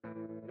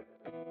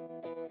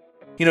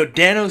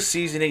Dano's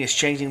Seasoning is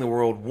changing the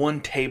world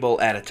one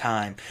table at a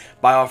time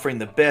by offering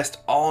the best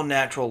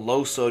all-natural,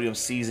 low-sodium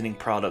seasoning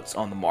products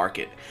on the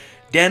market.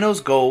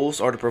 Dano's goals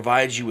are to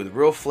provide you with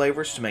real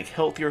flavors to make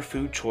healthier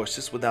food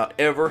choices without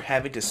ever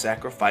having to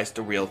sacrifice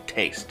the real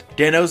taste.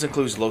 Dano's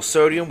includes low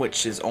sodium,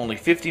 which is only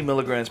 50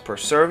 milligrams per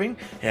serving.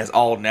 It has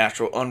all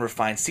natural,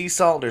 unrefined sea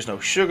salt. There's no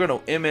sugar,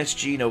 no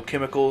MSG, no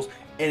chemicals,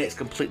 and it's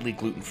completely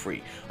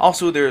gluten-free.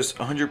 Also, there's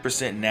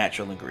 100%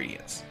 natural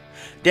ingredients.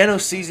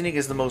 Dano's Seasoning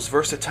is the most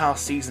versatile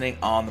seasoning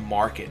on the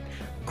market.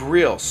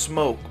 Grill,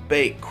 smoke,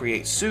 bake,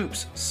 create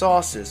soups,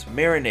 sauces,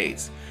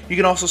 marinades. You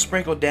can also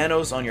sprinkle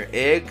Dano's on your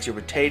eggs, your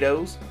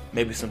potatoes,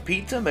 maybe some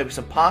pizza, maybe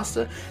some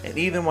pasta, and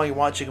even while you're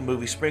watching a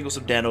movie, sprinkle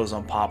some Dano's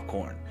on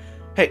popcorn.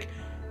 Heck,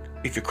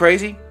 if you're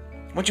crazy,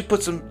 why don't you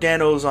put some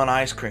Dano's on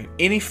ice cream?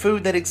 Any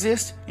food that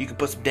exists, you can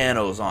put some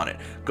Dano's on it.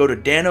 Go to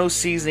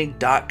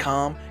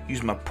danosseasoning.com,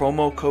 use my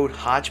promo code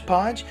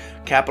Hodgepodge,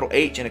 capital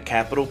H and a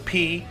capital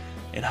P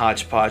in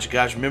Hodgepodge.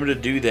 Guys, remember to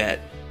do that.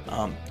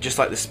 Just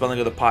like the spelling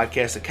of the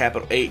podcast, a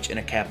capital H and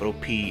a capital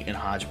P in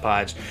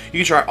Hodgepodge. You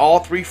can try all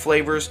 3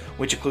 flavors,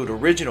 which include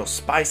original,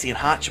 spicy, and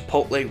hot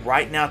chipotle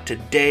right now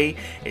today.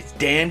 It's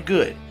damn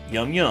good.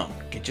 Yum, yum.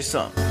 Get you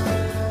some.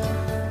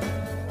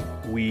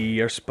 We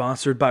are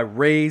sponsored by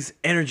Raise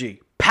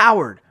Energy,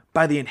 powered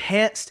by the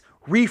enhanced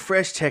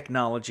refresh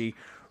technology.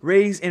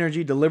 Raise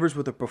Energy delivers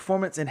with a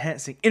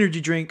performance-enhancing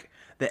energy drink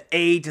that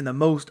aids in the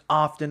most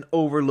often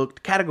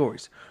overlooked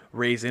categories.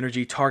 Raise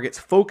Energy targets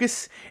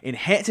focus,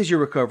 enhances your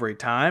recovery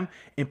time,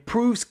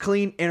 improves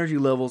clean energy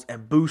levels,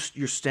 and boosts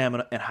your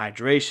stamina and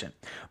hydration.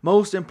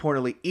 Most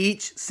importantly,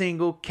 each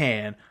single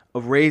can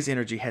of Raise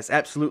Energy has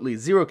absolutely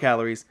 0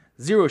 calories,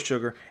 0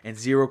 sugar, and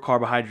 0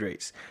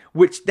 carbohydrates,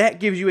 which that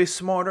gives you a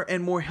smarter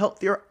and more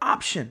healthier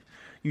option.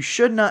 You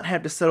should not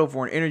have to settle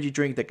for an energy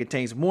drink that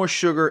contains more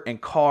sugar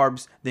and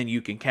carbs than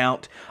you can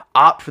count.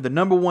 Opt for the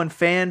 #1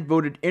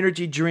 fan-voted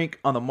energy drink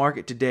on the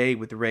market today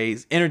with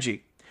Raise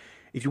Energy.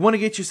 If you want to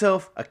get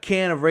yourself a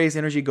can of Raise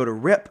Energy, go to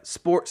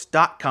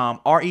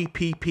repsports.com,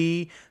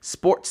 R-E-P-P,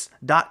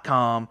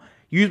 sports.com.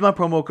 Use my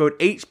promo code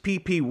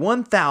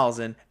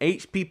HPP1000,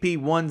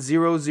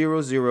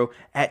 HPP1000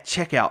 at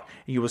checkout,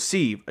 and you will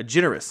receive a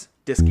generous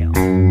discount.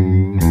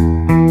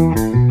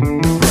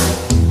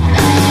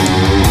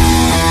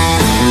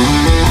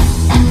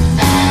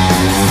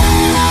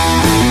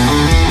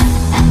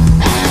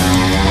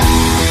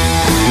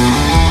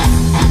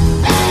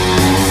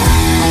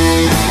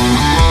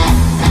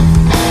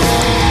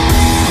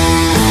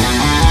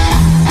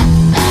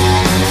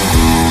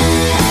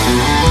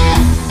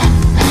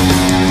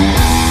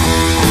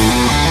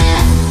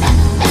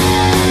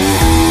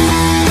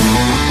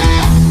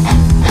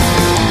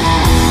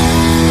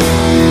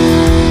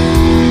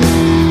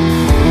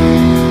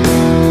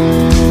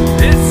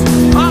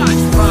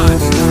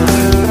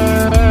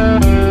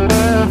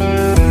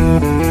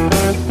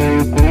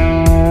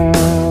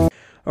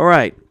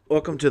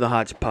 Welcome to the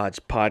Hodgepodge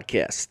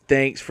Podcast.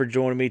 Thanks for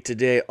joining me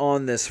today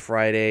on this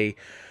Friday.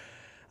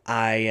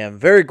 I am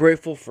very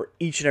grateful for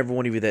each and every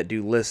one of you that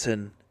do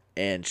listen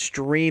and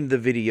stream the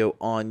video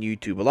on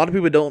YouTube. A lot of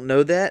people don't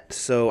know that,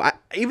 so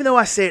even though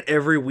I say it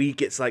every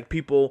week, it's like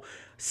people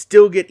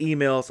still get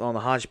emails on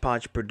the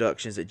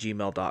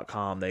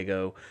hodgepodgeproductions@gmail.com. They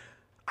go,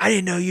 I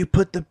didn't know you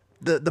put the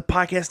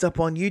podcast up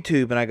on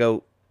YouTube. And I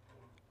go,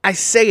 I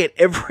say it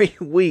every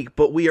week,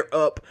 but we are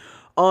up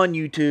on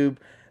YouTube.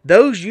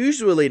 Those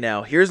usually,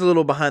 now, here's a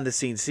little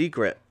behind-the-scenes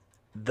secret.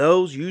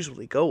 Those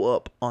usually go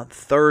up on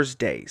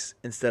Thursdays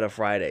instead of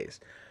Fridays.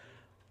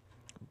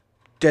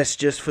 That's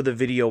just for the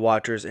video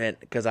watchers, and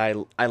because I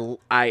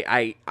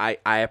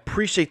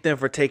appreciate them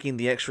for taking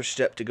the extra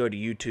step to go to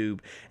YouTube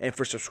and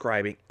for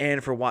subscribing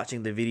and for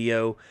watching the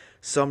video.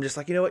 So I'm just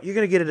like, you know what? You're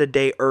going to get it a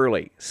day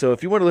early. So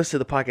if you want to listen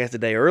to the podcast a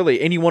day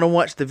early and you want to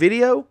watch the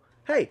video,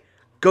 hey,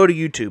 go to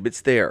YouTube. It's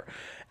there.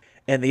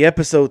 And the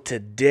episode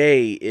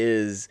today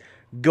is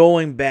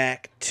going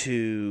back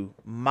to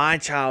my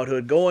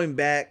childhood, going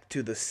back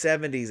to the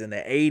 70s and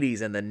the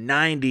 80s and the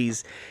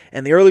 90s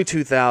and the early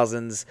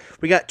 2000s.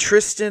 We got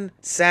Tristan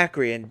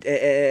Sacrey,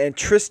 and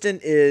Tristan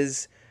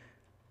is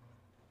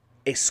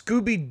a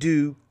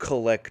Scooby-Doo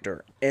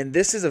collector. And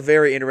this is a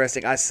very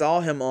interesting, I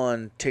saw him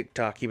on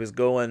TikTok. He was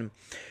going,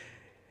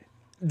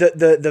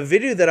 the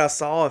video that I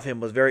saw of him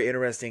was very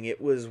interesting. It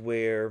was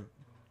where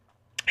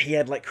he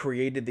had like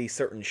created these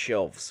certain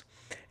shelves,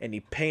 and he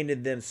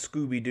painted them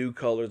Scooby-Doo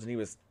colors, and he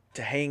was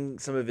to hang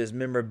some of his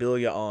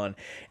memorabilia on.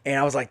 And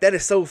I was like, that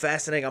is so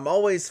fascinating. I'm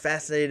always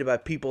fascinated by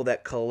people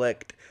that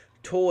collect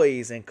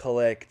toys and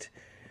collect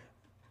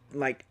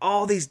like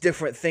all these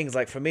different things.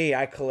 Like for me,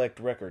 I collect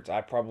records. I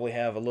probably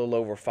have a little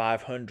over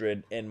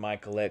 500 in my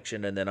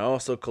collection. And then I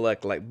also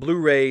collect like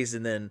Blu-rays.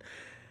 And then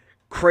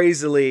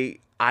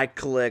crazily, I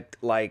collect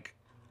like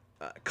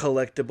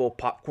collectible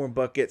popcorn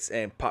buckets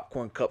and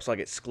popcorn cups, like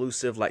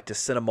exclusive, like to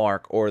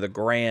Cinemark or the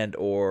Grand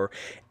or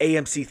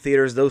AMC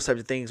theaters, those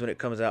types of things. When it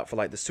comes out for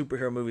like the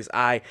superhero movies,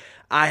 I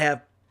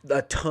have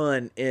a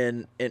ton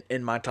in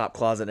my top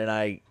closet, and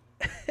I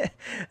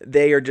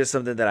they are just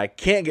something that I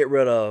can't get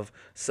rid of.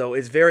 So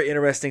it's very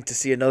interesting to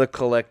see another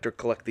collector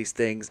collect these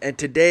things. And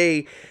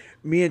today,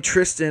 me and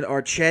Tristan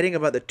are chatting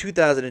about the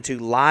 2002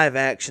 live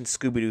action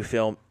Scooby-Doo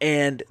film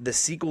and the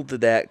sequel to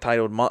that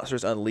titled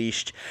Monsters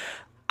Unleashed.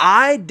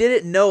 I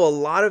didn't know a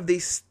lot of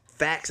these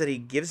facts that he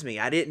gives me.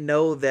 I didn't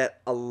know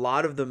that a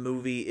lot of the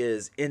movie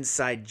is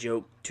inside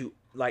jokes to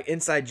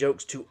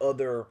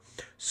other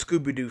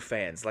Scooby-Doo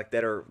fans, like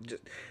that are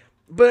just.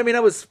 But I mean, I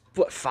was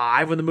what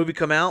 5 when the movie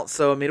come out,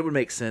 so I mean, it would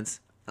make sense.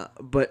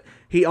 But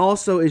he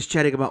also is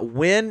chatting about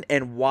when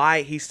and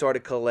why he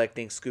started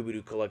collecting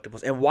Scooby-Doo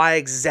collectibles and why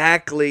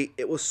exactly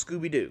it was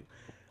Scooby-Doo.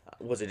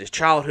 Was it his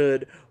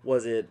childhood?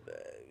 Was it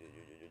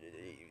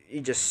he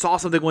just saw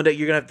something one day?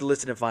 You're gonna have to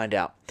listen and find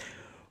out.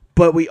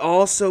 But we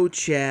also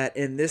chat,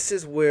 and this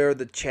is where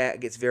the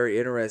chat gets very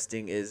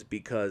interesting, is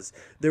because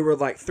there were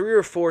like 3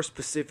 or 4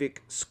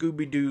 specific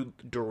Scooby-Doo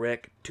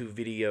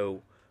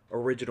direct-to-video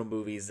original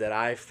movies that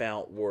I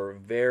found were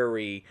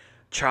very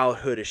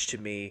childhoodish to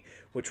me,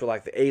 which were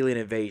like the Alien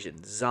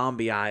Invasion,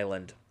 Zombie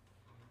Island,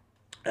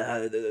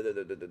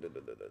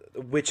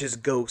 Witch's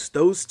Ghost,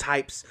 those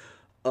types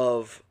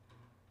of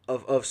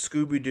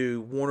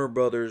Scooby-Doo Warner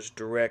Brothers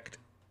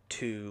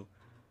direct-to-video.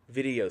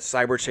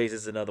 Cyber Chase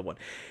is another one.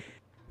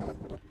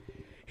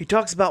 He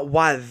talks about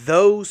why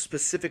those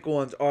specific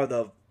ones are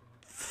the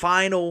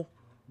final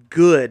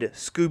good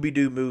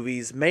Scooby-Doo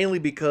movies, mainly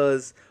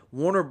because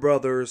Warner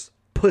Brothers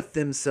put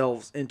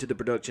themselves into the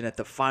production at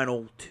the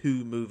final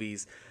 2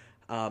 movies,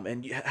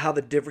 and how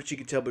the difference you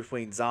can tell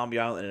between Zombie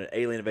Island and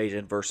Alien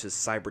Invasion versus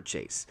Cyber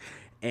Chase.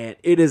 And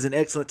it is an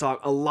excellent talk.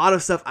 A lot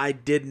of stuff I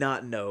did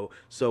not know.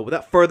 So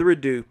without further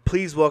ado,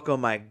 please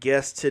welcome my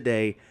guest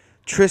today,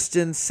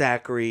 Tristan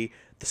Sacrey,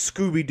 the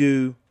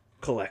Scooby-Doo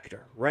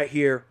collector, right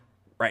here,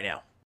 right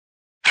now.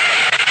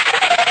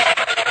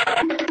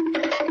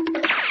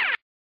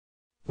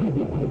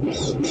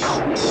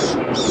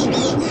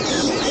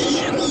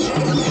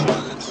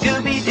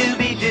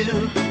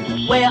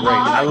 Scooby-Dooby-Doo, where Great.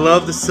 are I you?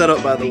 love the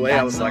setup, by the way.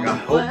 I was like, I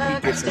hope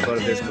he gets some of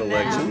his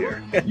collection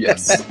here.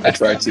 Yes, I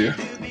try to.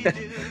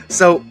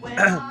 So,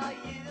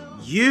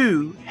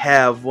 you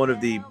have one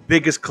of the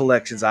biggest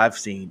collections I've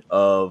seen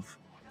of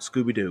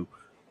Scooby-Doo.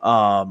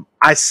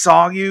 I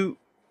saw you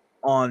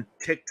on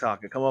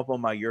TikTok. It come up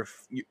on my your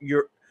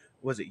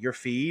was it your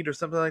feed or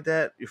something like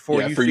that? Your For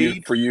Yeah, You for you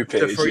feed? for you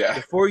page, yeah.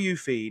 The For You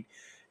feed.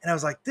 And I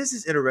was like, this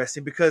is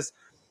interesting because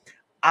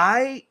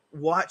I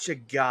watch a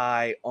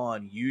guy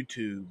on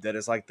YouTube that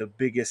is like the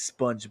biggest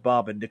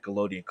SpongeBob and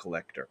Nickelodeon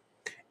collector.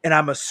 And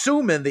I'm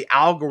assuming the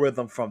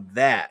algorithm from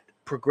that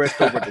progressed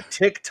over to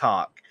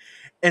TikTok.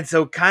 And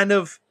so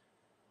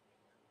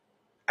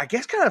I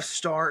guess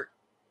start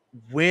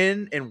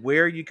when and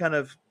where you kind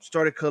of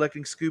started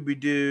collecting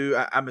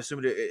Scooby-Doo. I'm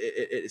assuming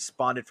it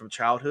spawned from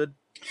childhood.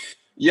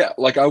 Yeah,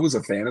 like I was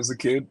a fan as a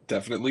kid,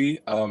 definitely.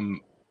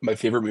 My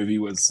favorite movie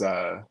was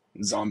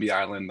Zombie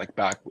Island, like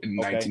back in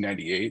Okay.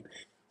 1998.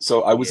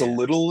 So I was a Yeah.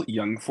 little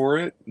young for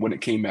it when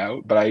it came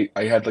out, but I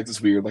had like this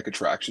weird like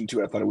attraction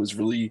to it. I thought it was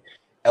really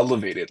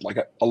elevated. Like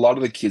a lot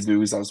of the kids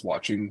movies I was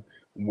watching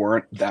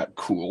weren't that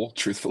cool,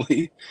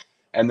 truthfully.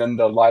 And then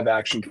the live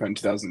action came out in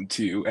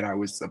 2002, and I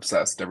was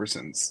obsessed ever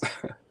since.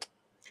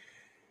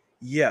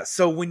 Yeah.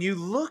 So when you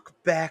look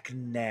back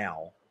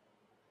now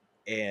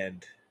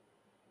and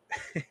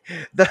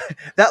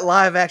that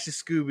live action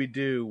Scooby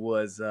Doo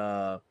was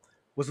a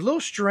little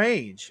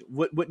strange.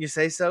 Wouldn't you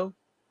say so?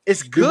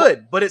 It's It was.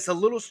 good, but it's a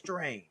little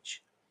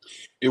strange.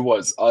 It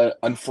was.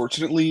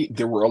 Unfortunately,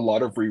 there were a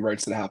lot of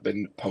rewrites that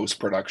happened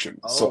post-production.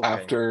 So Oh, okay.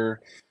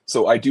 after,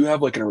 so I do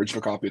have like an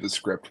original copy of the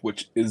script,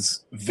 which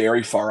is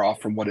very far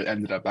off from what it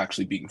ended up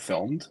actually being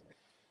filmed.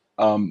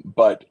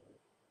 But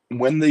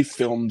when they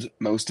filmed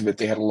most of it,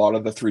 they had a lot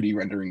of the 3D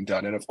rendering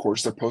done, and of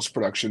course, their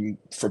post-production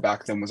for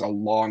back then was a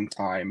long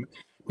time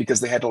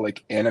because they had to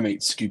like animate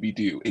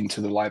Scooby-Doo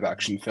into the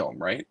live-action film,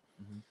 right?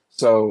 Mhm.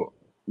 So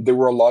there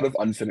were a lot of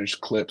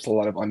unfinished clips, a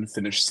lot of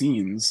unfinished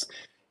scenes,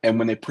 and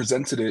when they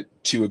presented it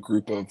to a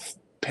group of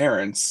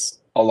parents,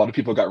 a lot of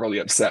people got really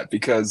upset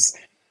because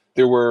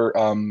there were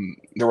a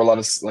lot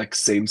of like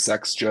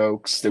same-sex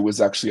jokes. There was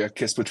actually a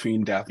kiss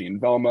between Daphne and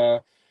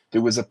Velma.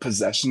 There was a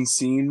possession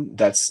scene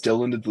that's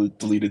still in the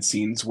deleted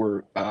scenes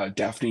where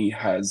Daphne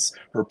has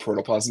her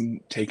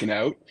protoplasm taken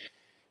out,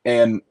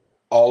 and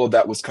all of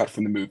that was cut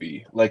from the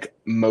movie. Like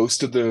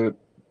most of the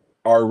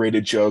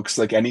R-rated jokes,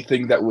 like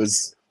anything that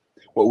was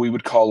what we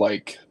would call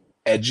like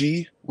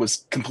edgy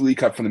was completely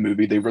cut from the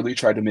movie. They really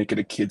tried to make it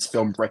a kids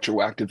film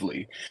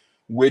retroactively,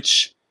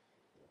 which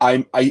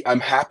I'm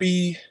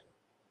happy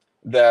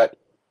that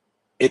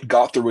it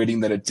got the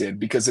rating that it did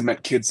because it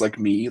meant kids like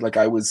me, like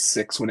I was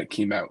 6 when it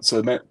came out. So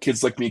it meant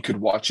kids like me could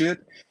watch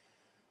it.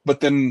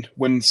 But then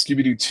when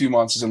Scooby-Doo 2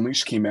 Monsters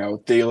Unleashed came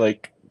out, they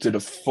like did a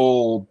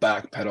full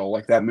backpedal.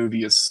 Like that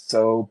movie is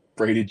so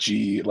rated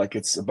G, like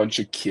it's a bunch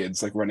of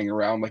kids like running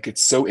around, like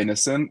it's so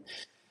innocent.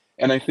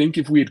 And I think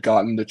if we had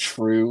gotten the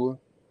true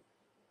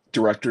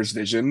director's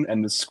vision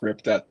and the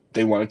script that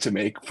they wanted to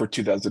make for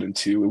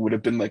 2002, it would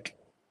have been like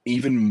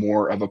even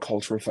more of a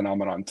cultural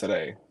phenomenon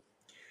today.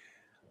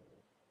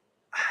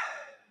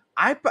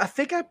 I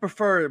think I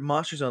prefer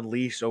Monsters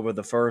Unleashed over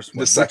the first The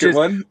one, second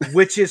one?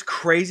 which is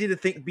crazy to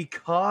think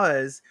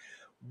because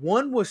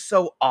one was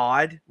so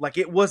odd. Like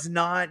it was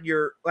not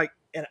your like,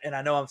 and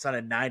I know I'm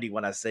sounding 90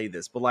 when I say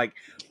this, but like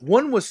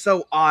one was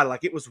so odd,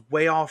 like it was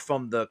way off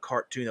from the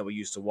cartoon that we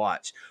used to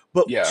watch.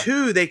 But Yeah.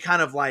 two, they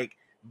kind of like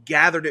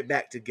gathered it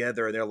back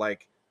together, and they're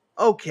like,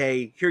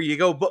 okay, here you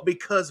go. But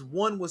because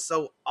one was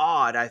so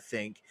odd, I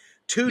think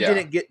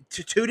Yeah.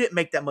 two didn't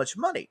make that much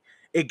money.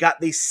 It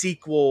got the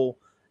sequel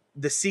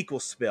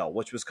spell,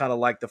 which was kind of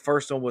like the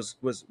first one was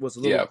a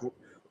Yeah. little,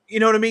 you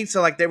know what I mean?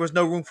 So like there was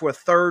no room for a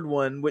third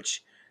one,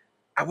 which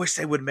I wish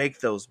they would make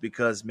those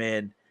because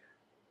man,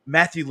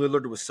 Matthew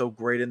Lillard was so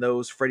great in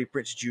those. Freddie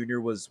Prinze Jr.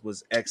 was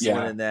excellent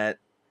Yeah. in that,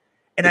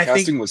 and The I think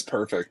casting was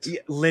perfect.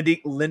 Linda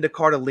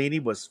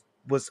Cardellini was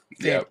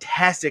Yeah.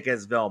 fantastic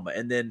as Velma,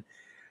 and then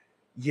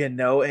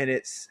and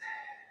it's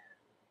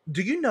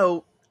do you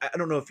know? I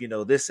don't know if you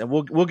know this, and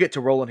we'll get to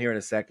rolling here in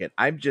a second.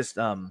 I'm just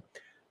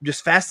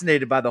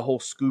fascinated by the whole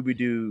Scooby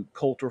Doo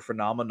cultural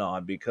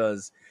phenomenon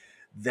because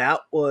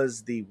that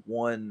was the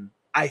one.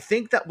 I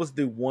think that was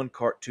the one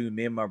cartoon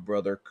me and my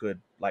brother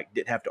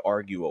didn't have to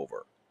argue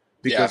over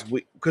Yeah.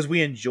 because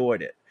we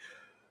enjoyed it.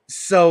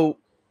 So,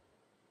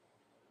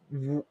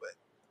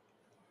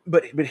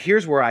 but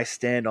here's where I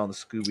stand on the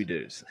Scooby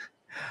Doo's.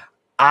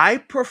 I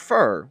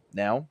prefer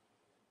now.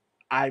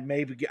 I'm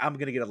gonna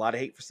get a lot of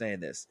hate for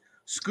saying this.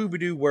 Scooby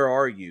Doo, Where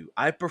Are You?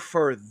 I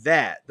prefer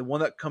that, the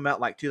one that come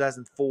out like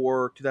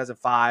 2004,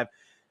 2005,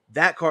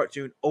 that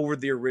cartoon over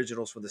the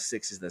originals from the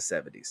 60s and the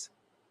 70s.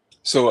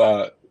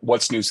 So,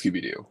 what's new,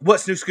 Scooby-Doo?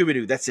 What's New Scooby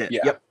Doo? That's it.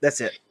 Yeah. Yep, that's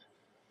it.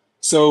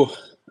 So,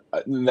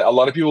 a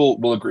lot of people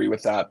will agree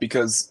with that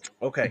because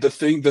Okay. the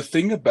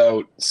thing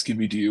about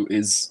Scooby-Doo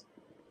is,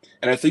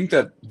 and I think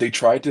that they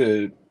tried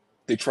to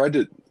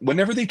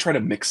whenever they try to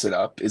mix it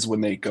up is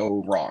when they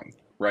go wrong,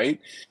 right?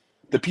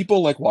 The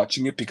people like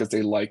watching it because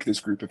they like this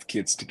group of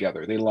kids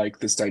together. They like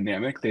this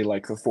dynamic. They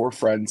like the four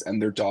friends and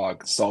their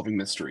dog solving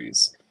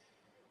mysteries.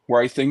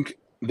 Where I think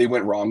they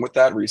went wrong with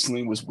that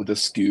recently was with the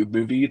Scoob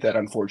movie that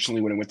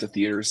unfortunately when it went to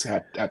theaters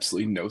had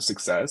absolutely no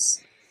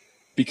success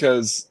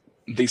because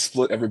they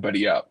split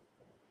everybody up.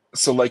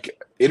 So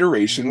like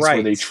iterations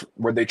Right.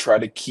 where they try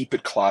to keep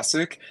it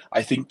classic,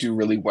 I think do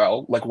really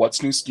well. Like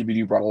What's New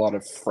Scooby-Doo brought a lot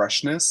of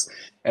freshness,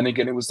 and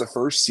again, it was the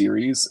first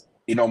series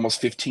in almost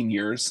 15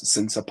 years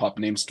since a pup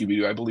named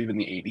Scooby-Doo, I believe, in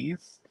the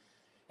 80s.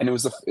 And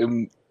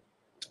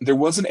there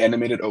was an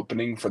animated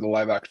opening for the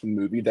live action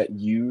movie that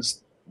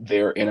used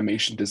their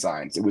animation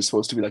designs. It was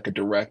supposed to be like a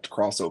direct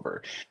crossover.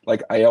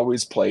 Like I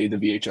always play the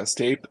VHS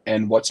tape,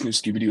 and What's New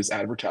Scooby-Doo is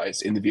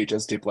advertised in the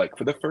VHS tape. Like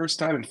for the first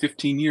time in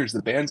 15 years,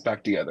 the band's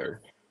back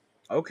together.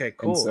 Okay, And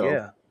cool. so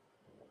Yeah.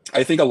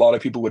 I think a lot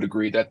of people would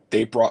agree that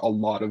they brought a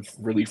lot of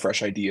really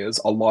fresh ideas,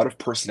 a lot of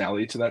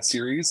personality to that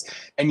series.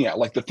 And yeah,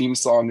 like the theme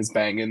song is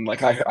banging.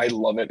 Like I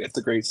love it. It's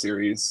a great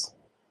series.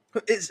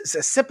 It's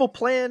a simple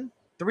plan,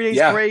 3 days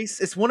Yeah,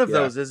 grace. It's one of yeah.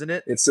 those, isn't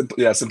it? It's simple.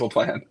 Yeah, simple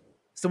plan.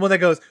 It's the one that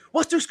goes,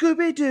 "What's New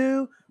Scooby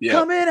Doo? Yeah,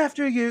 Coming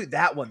after you."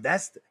 That one.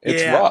 it's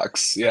Yeah.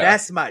 rocks. Yeah,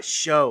 That's my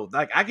show.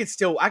 Like I can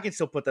still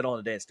put that on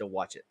today and still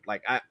watch it.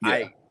 Like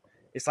yeah.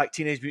 it's like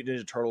Teenage Mutant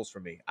Ninja Turtles for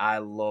me. I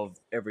love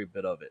every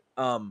bit of it.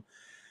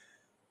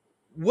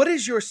 What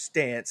is your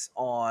stance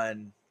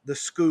on the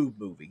Scoob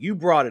movie? You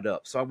brought it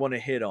up, so I want to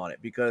hit on it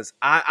because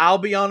I'll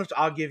be honest.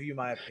 I'll give you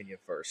my opinion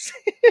first.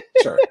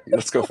 Sure.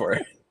 Let's go for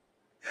it.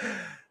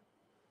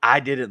 I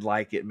didn't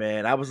like it,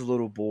 man. I was a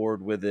little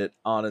bored with it.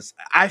 Honest,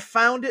 I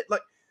found it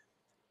like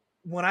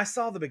when I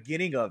saw the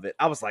beginning of it,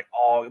 I was like,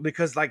 oh,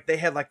 because like they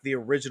had like the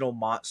original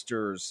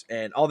monsters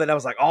and all that. I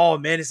was like, oh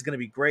man, this is gonna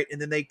be great. And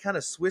then they kind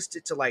of switched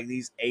it to like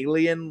these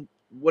alien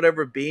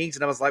whatever beings,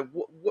 and I was like,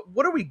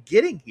 what are we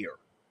getting here?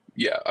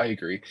 Yeah, I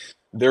agree.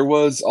 There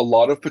was a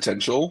lot of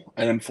potential,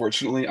 and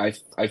unfortunately,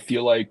 I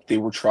feel like they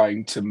were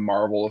trying to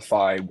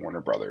Marvelify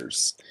Warner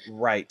Brothers.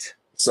 Right.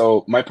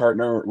 So my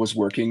partner was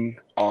working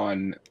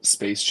on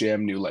Space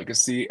Jam: New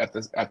Legacy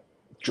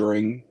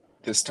during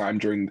this time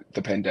during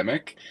the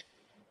pandemic,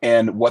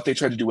 and what they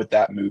tried to do with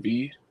that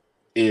movie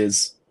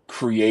is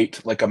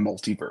create like a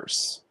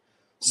multiverse.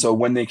 So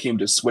when it came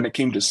to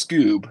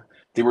Scoob,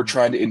 they were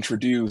trying to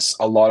introduce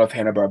a lot of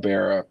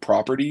Hanna-Barbera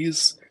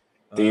properties.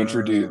 Uh,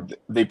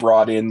 They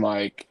brought in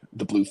like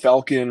the Blue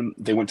Falcon.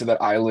 They went to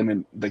that island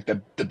and like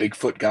the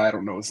Bigfoot guy, I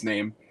don't know his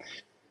name,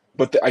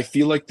 but I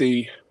feel like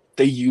they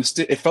used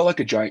it. It felt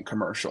like a giant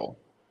commercial.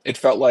 It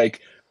felt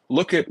like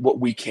look at what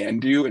we can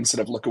do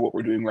instead of look at what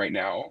we're doing right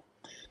now.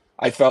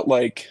 I felt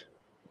like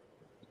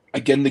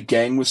again the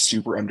gang was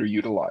super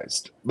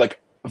underutilized.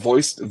 Like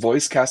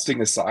voice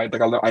casting aside,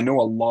 like I know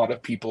a lot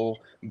of people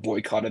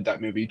boycotted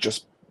that movie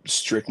just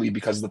strictly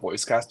because of the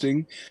voice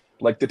casting.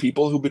 Like the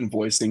people who've been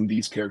voicing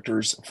these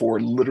characters for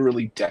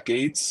literally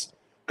decades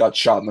got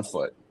shot in the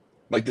foot.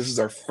 Like this is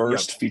our yep.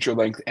 first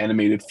feature-length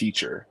animated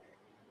feature,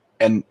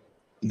 and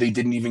they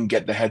didn't even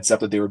get the heads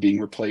up that they were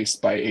being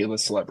replaced by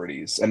A-list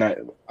celebrities.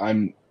 And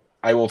I'm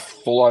I will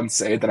full on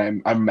say that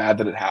I'm mad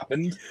that it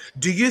happened.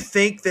 Do you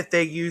think that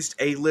they used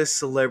A-list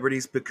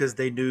celebrities because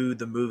they knew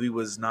the movie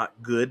was not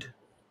good?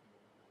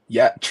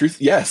 Yeah, truth.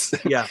 Yes,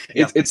 Yeah,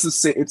 yeah, it's the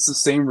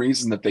same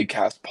reason that they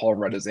cast Paul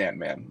Rudd as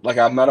Ant-Man. Like,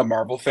 I'm not a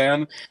Marvel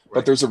fan, but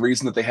right. there's a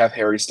reason that they have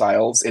Harry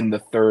Styles in the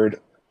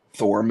third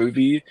Thor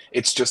movie.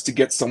 It's just to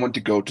get someone to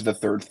go to the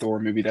third Thor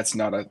movie that's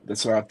not a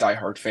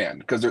diehard fan,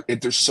 because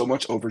there's so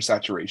much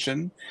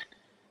oversaturation.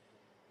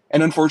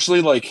 And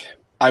unfortunately, like,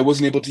 I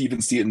wasn't able to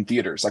even see it in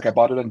theaters. Like, I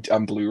bought it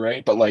on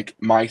Blu-ray, but like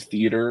my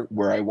theater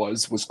where I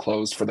was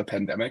closed for the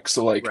pandemic,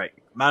 so like Right.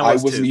 Mine I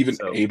was wasn't too. even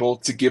So able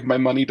to give my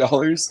money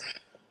dollars.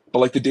 But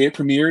like the day it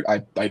premiered,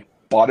 I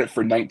bought it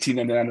for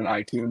 19.99 on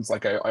iTunes.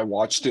 Like, I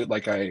watched it.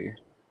 Like,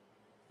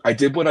 I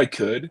did what I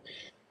could,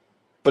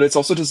 but it's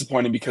also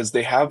disappointing because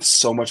they have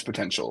so much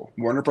potential.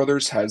 Warner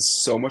Brothers has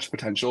so much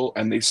potential,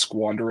 and they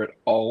squander it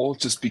all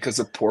just because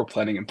of poor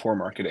planning and poor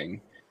marketing.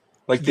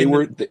 Like, you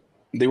know,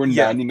 they were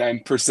yeah.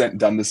 99%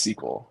 done the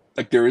sequel.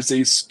 Like, there is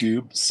a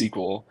Scoob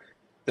sequel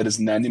that is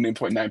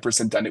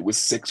 99.9% done. It was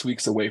 6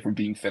 weeks away from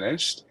being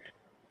finished,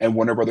 and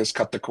Warner Brothers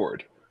cut the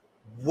cord.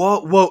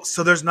 Whoa, whoa.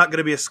 So there's not going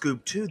to be a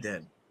Scoob 2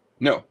 then?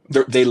 No,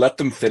 they let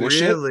them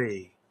finish it,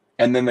 Really?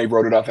 and then they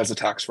wrote it off as a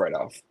tax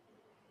write-off.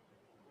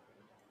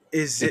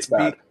 Is It's it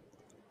bad.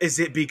 be? Is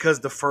it because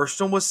the first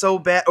one was so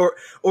bad,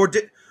 or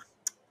did?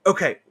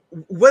 Okay,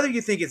 whether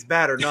you think it's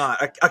bad or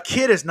not, a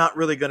kid is not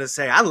really going to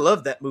say, "I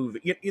love that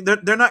movie."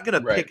 They're not going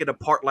to Right. pick it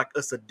apart like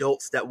us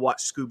adults that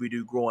watch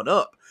Scooby-Doo growing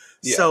up.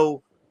 Yeah.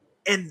 So,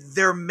 and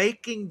they're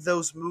making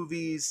those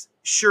movies.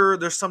 Sure,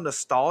 there's some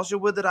nostalgia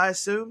with it, I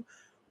assume,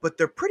 but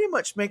they're pretty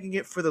much making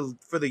it for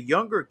the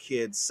younger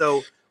kids.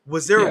 So,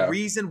 was there a Yeah.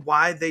 reason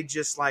why they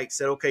just like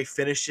said, "Okay,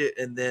 finish it,"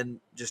 and then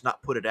just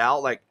not put it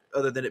out? Like,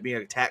 other than it being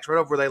a tax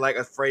write-off, were they like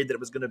afraid that it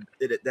was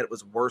that it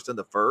was worse than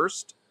the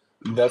first?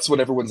 That's what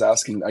everyone's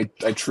asking.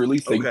 I truly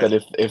think Okay,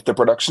 that if the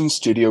production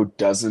studio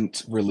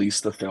doesn't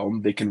release the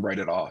film, they can write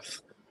it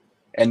off.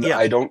 And yeah,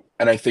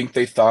 I think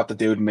they thought that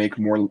they would make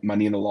more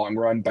money in the long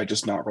run by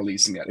just not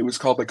releasing it. It was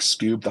called like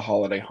Scoob the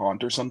Holiday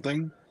Haunt or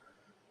something.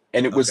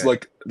 And it was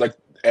okay. like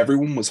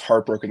everyone was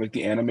heartbroken. Like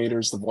the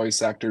animators, the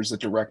voice actors, the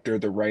director,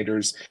 the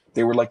writers,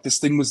 they were like, this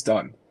thing was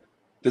done.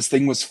 This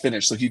thing was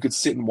finished. Like, you could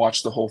sit and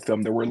watch the whole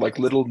film. There were like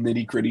little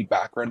nitty-gritty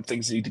background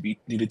things that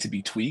needed to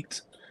be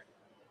tweaked.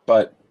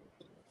 But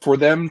for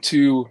them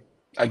to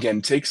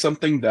again take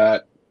something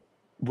that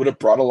would have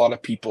brought a lot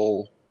of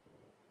people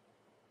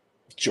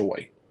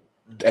joy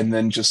Mhm. and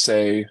then just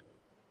say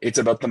it's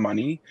about the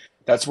money,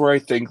 that's where I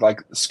think like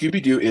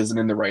Scooby-Doo isn't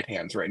in the right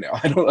hands right now.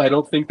 I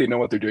don't think they know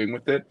what they're doing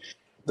with it.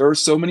 There are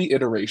so many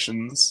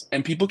iterations,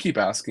 and people keep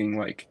asking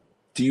like,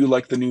 do you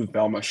like the new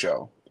Velma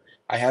show?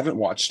 I haven't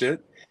watched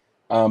it.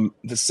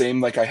 The same,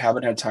 like, I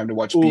haven't had time to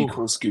watch Be Ooh.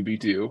 Cool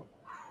Scooby-Doo.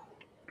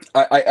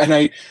 I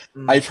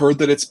Mm. I've heard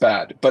that it's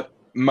bad, but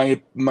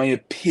my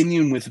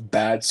opinion with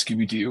bad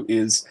Scooby-Doo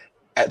is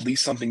at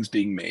least something's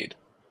being made.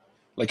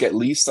 Like, at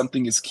least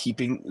something is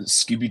keeping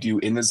Scooby-Doo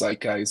in the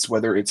zeitgeist,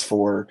 whether it's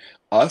for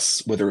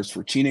us, whether it's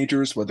for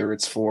teenagers, whether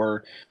it's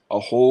for a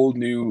whole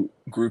new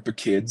group of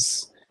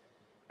kids,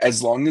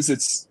 as long as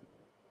it's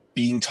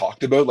being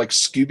talked about. Like,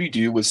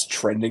 Scooby-Doo was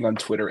trending on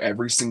Twitter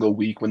every single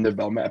week when the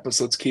Velma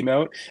episodes came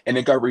out, and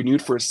it got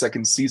renewed for a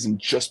second season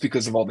just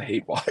because of all the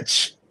hate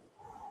watch.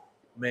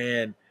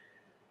 Man,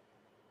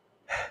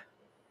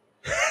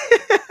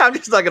 I'm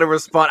just not going to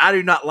respond. I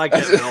do not like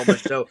that Velma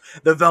show.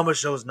 The Velma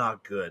show is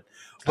not good.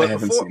 I But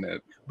haven't seen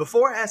it.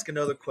 before I ask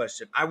another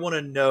question, I want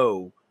to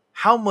know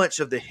how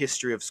much of the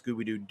history of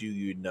Scooby Doo do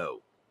you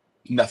know?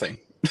 Nothing.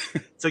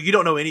 So you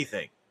don't know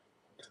anything.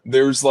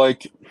 There's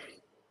like,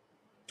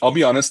 I'll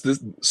be honest,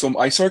 so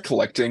I started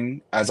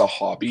collecting as a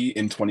hobby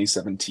in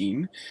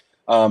 2017.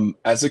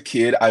 As a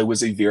kid, I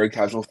was a very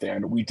casual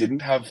fan. We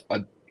didn't have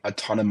a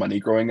ton of money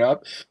growing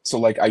up, so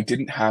like I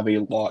didn't have a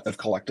lot of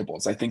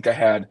collectibles. I think I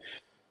had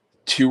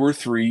two or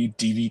three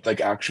DVD,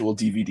 like actual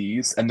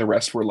DVDs, and the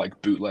rest were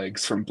like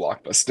bootlegs from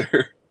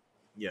Blockbuster.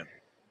 Yeah.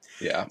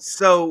 Yeah.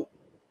 So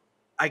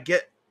I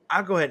get.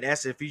 I'll go ahead and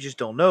ask it. If you just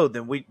don't know,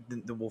 then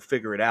we'll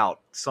figure it out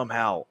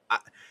somehow.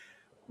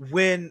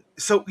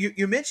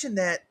 You mentioned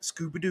that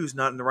Scooby Doo is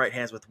not in the right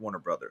hands with Warner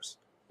Brothers,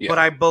 but Yeah.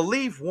 I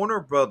believe Warner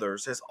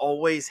Brothers has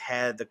always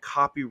had the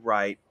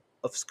copyright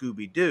of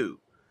Scooby Doo.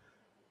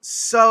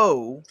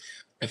 So,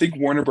 I think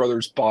Warner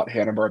Brothers bought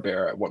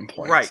Hanna-Barbera at one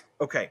right, point.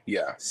 okay.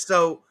 Yeah.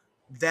 So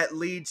that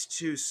leads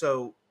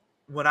to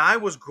when I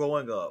was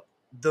growing up,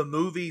 the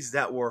movies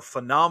that were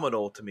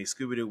phenomenal to me,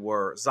 Scooby Doo,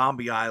 were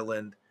Zombie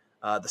Island,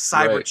 the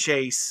Cyber Right.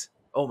 Chase.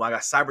 Oh my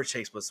gosh, Cyber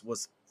Chase was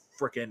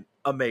freaking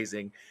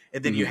amazing.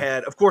 And then you Hmm.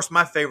 had, of course,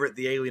 my favorite,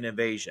 the Alien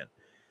Invasion.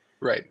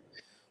 Right.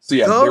 So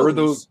yeah, Those,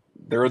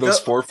 there were those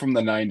the four from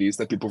the 90s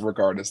that people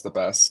regard as the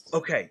best.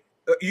 okay.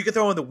 You could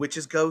throw in the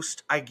Witch's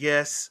Ghost, I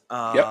guess.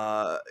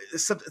 Yep.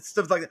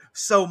 Stuff like that.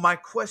 So my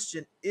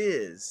question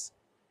is,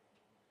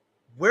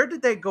 where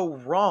did they go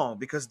wrong?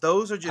 Because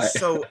those are I just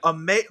so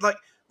amazing. Like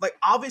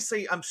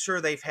obviously, I'm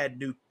sure they've had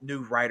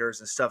new writers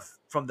and stuff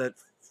from the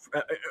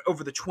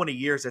over the 20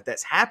 years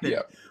that's happened.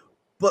 yeah.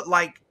 But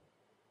like,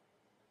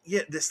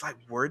 yeah, this like,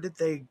 where did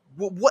they?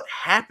 What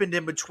happened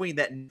in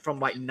between from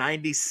like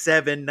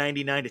 97,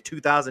 99 to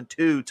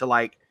 2002 to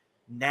like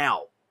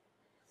now?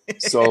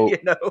 So You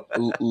know?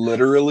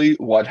 literally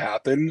what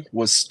happened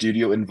was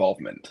studio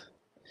involvement. Right.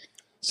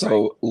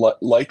 So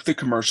like the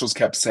commercials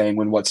kept saying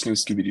when What's New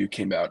Scooby-Doo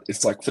came out,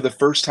 it's like for the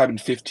first time in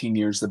 15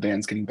 years the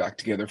band's getting back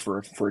together for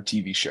a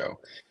TV show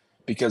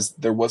because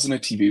there wasn't a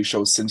TV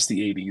show since the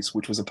 80s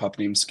which was a pup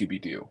named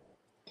Scooby-Doo.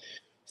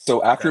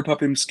 So after Okay. a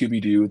pup named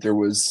Scooby-Doo, there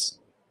was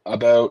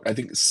about I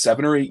think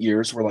 7 or 8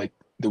 years where like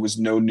there was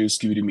no new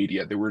Scooby-Doo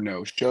media. There were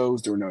no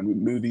shows, there were no new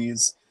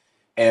movies,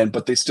 and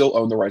but they still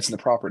own the rights and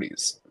the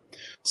properties.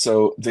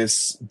 So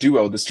this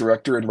duo, this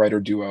director and writer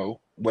duo,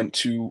 went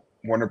to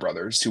Warner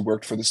Brothers, who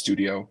worked for the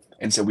studio,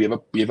 and said, "We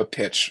have a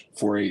pitch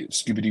for a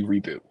Scooby-Doo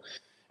reboot."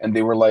 And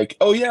they were like,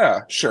 "Oh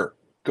yeah, sure,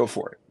 go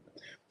for it."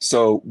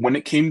 So when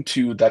it came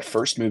to that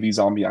first movie,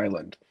 Zombie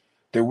Island,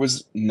 there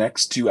was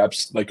next to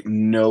like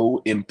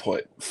no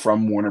input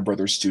from Warner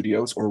Brothers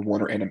Studios or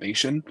Warner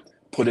Animation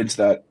put into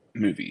that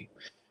movie.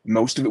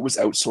 Most of it was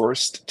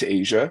outsourced to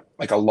Asia.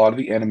 Like a lot of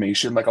the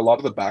animation, like a lot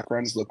of the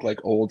backgrounds look like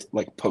old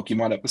like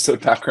Pokemon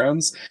episode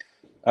backgrounds.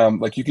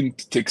 Like you can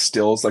take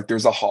stills, like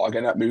there's a hog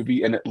in that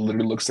movie, and it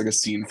literally looks like a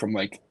scene from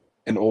like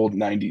an old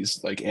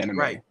 '90s like Right.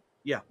 anime.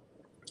 Yeah.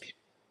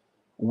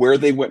 Where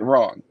they went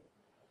wrong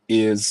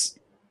is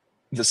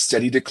the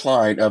steady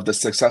decline of the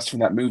success from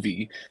that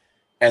movie,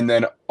 and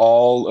then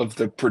all of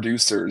the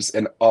producers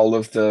and all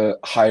of the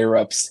higher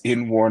ups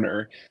in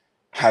Warner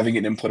having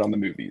an input on the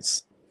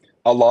movies.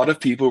 A lot of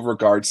people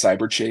regard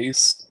Cyber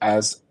Chase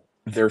as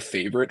their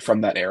favorite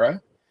from that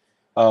era.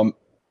 Um,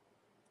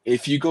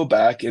 if you go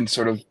back and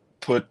sort of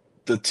put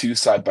the two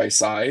side by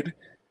side,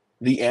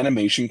 the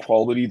animation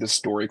quality, the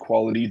story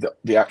quality,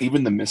 the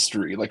even the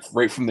mystery, like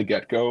right from the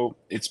get go,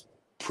 it's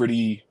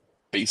pretty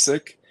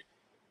basic.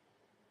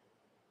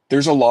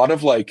 There's a lot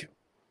of like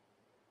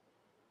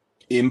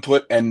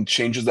input and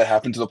changes that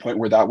happened to the point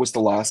where that was the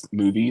last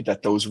movie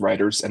that those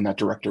writers and that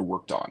director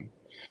worked on.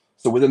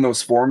 So within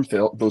those four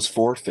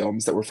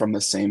films that were from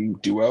the same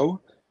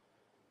duo,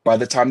 by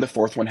the time the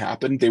fourth one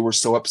happened, they were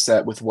so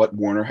upset with what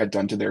Warner had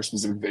done to their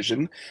specific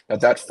vision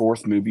that that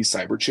fourth movie,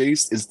 Cyber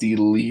Chase, is the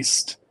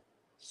least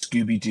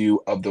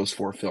Scooby-Doo of those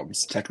four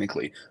films,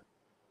 technically.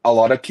 A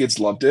lot of kids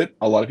loved it.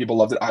 A lot of people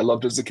loved it. I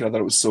loved it as a kid. I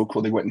thought it was so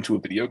cool they went into a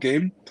video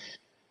game.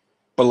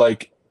 But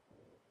like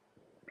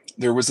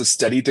there was a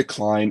steady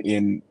decline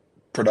in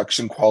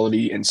production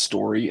quality and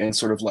story and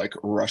sort of like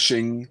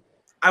rushing.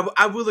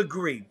 I will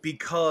agree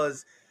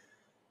because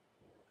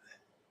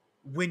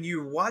when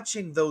you're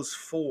watching those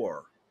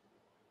four,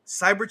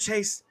 Cyber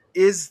Chase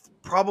is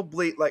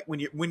probably like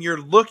when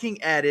you're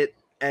looking at it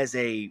as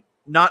a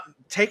not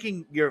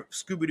taking your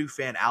Scooby Doo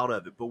fan out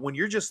of it, but when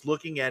you're just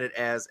looking at it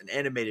as an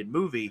animated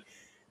movie,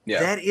 Yeah,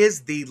 that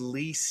is the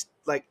least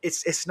like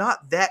it's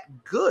not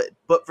that good.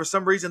 But for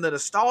some reason, the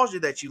nostalgia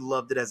that you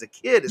loved it as a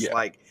kid is yeah,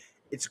 like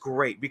it's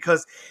great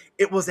because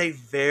it was a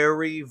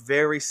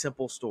very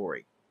simple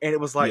story, and it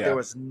was like there yeah,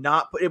 was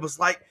not. It was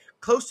like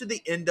close to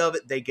the end of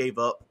it, they gave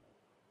up.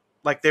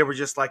 Like they were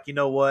just like, you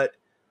know what,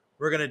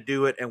 we're gonna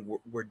do it, and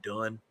we're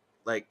done.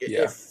 Like it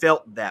yeah.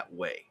 felt that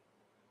way.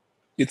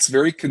 It's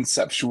very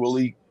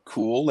conceptually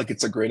cool. Like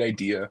it's a great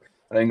idea. And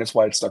I think that's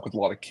why it stuck with a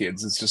lot of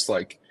kids. It's just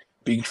like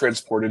being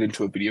transported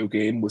into a video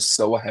game was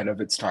so ahead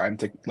of its time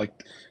to like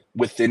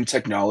within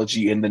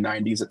technology in the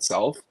 90s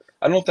itself.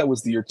 I don't know if that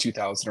was the year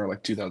 2000 or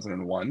like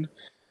 2001.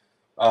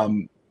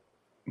 Um,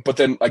 but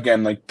then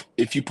again, like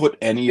if you put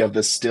any of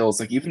the stills,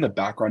 like even the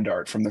background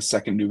art from the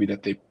second movie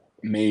that they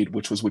made,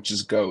 which was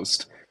Witch's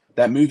Ghost,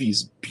 that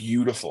movie's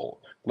beautiful.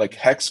 Like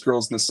Hex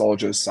Girl's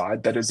nostalgia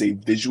aside, that is a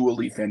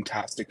visually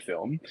fantastic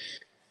film.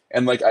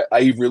 And like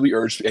I really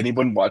urge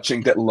anyone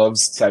watching that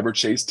loves Cyber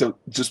Chase to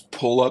just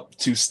pull up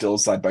two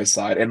stills side by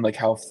side and like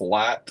how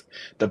flat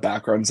the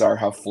backgrounds are,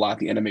 how flat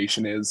the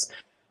animation is.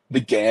 The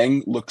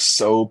gang looks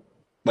so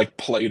like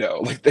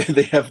Play-Doh. Like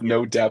they have Yeah.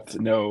 no depth,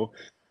 no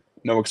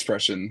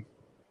expression.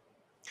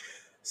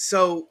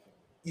 So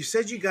you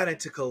said you got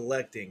into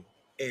collecting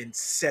in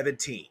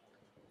 17.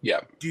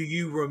 Yeah, Do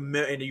you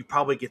remember? And you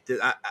probably get this.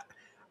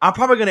 I'm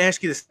probably going to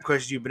ask you this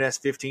question you've been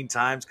asked 15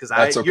 times because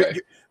that's okay.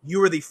 you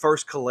were the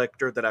first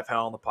collector that I've had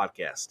on the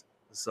podcast.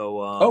 So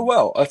Oh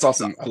well, that's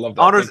awesome. I love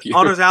that. honors Thank you.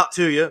 honors out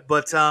to you.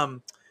 But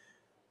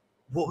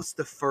what was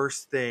the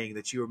first thing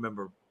that you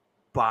remember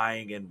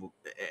buying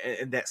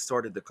and that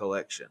started the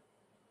collection?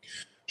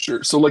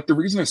 Sure. So like the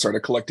reason I started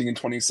collecting in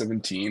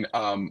 2017,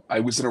 I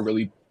was in a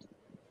really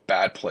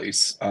bad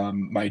place.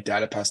 My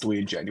dad had passed away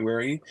in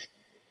January,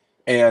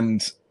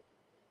 and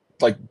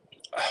like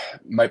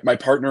my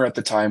partner at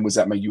the time was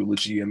at my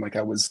eulogy, and like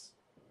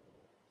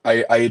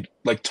I had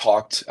like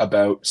talked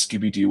about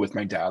Scooby-Doo with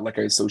my dad. Like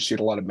I associate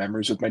a lot of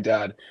memories with my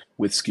dad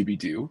with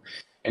Scooby-Doo,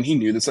 and he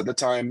knew this at the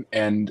time,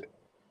 and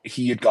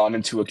he had gone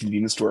into a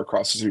convenience store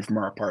across the street from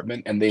our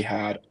apartment, and they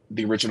had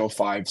the original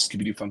five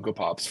Scooby-Doo Funko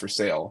Pops for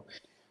sale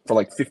for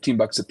like 15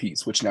 bucks a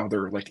piece, which now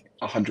they're like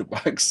 100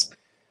 bucks.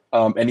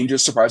 And he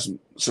just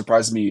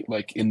surprised me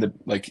like in the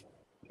like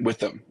with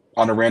them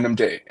on a random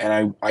day,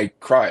 and I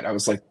cried. I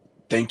was like,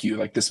 "Thank you,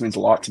 like this means a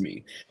lot to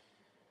me."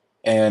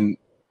 And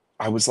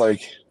I was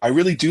like, I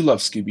really do love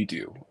Scooby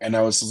Doo, and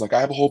I was just like,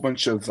 I have a whole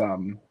bunch of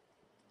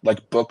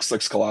like books,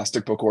 like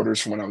Scholastic book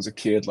orders from when I was a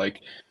kid. Like,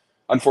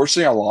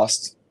 unfortunately, I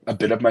lost a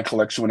bit of my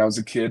collection when I was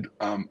a kid.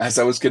 As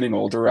I was getting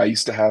older, I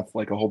used to have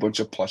like a whole bunch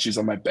of plushies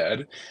on my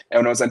bed. And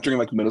when I was entering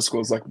like middle school,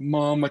 I was like,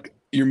 Mom, like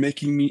you're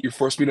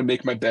forcing me to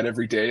make my bed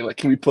every day. Like,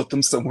 can we put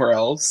them somewhere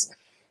else?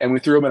 And we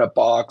threw them in a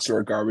box or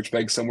a garbage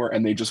bag somewhere,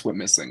 and they just went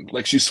missing.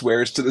 Like, she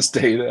swears to this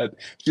day that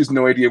she has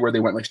no idea where they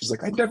went. Like, she's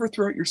like, I never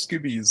threw out your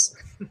Scoobies.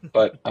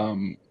 But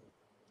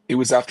it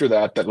was after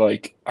that that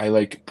like I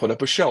like put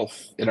up a shelf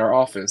in our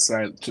office,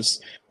 and I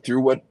just threw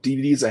what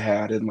DVDs I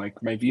had and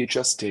like my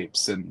VHS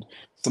tapes and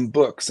some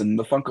books and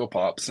the Funko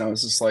Pops, and I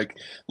was just like,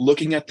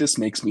 looking at this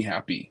makes me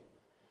happy.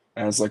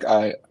 And I was like,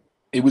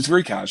 it was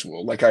very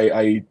casual. Like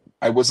I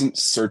wasn't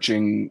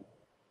searching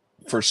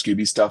for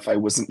Scooby stuff. I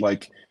wasn't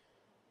like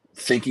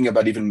thinking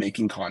about even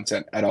making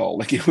content at all.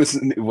 Like, it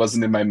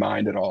wasn't in my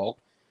mind at all.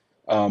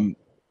 Um,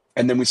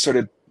 and then we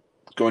started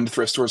going to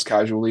thrift stores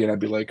casually, and I'd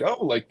be like,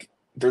 oh, like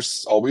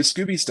there's always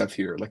Scooby stuff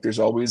here. Like, there's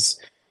always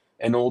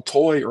an old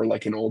toy or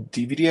like an old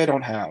DVD I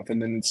don't have. And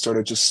then it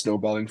started just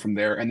snowballing from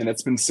there. And then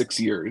it's been 6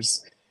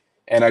 years.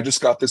 And I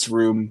just got this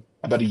room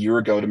about a year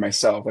ago to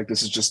myself. Like,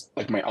 this is just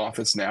like my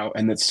office now.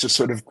 And it's just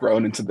sort of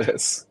grown into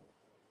this.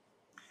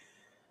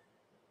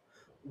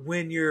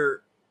 When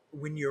you're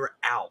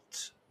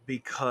out,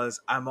 because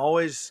I'm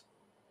always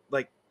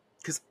like,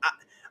 because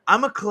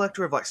I'm a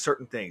collector of like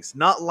certain things,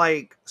 not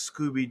like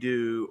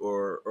Scooby-Doo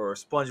or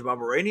SpongeBob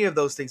or any of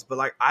those things, but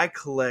like I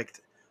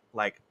collect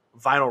like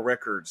vinyl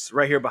records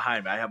right here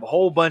behind me. I have a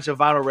whole bunch of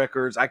vinyl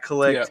records. I Yeah.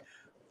 collect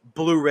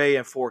Blu-ray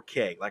and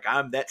 4K. Like,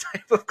 I'm that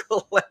type of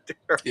collector.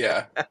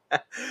 Yeah.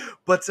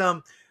 But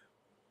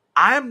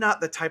I am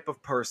not the type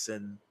of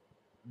person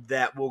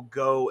that will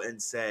go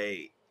and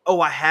say,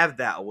 "Oh, I have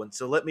that one,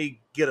 so let me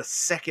get a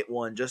second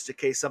one just in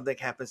case something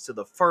happens to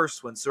the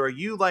first one." So, are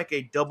you like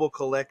a double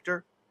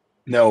collector?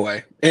 No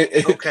way.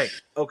 Okay,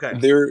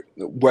 okay,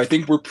 Well, I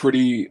think we're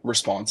pretty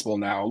responsible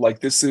now. Like,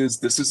 this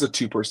is a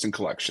two-person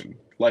collection.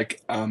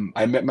 Like,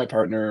 I met my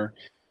partner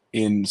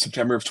in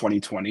September of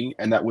 2020,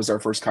 and that was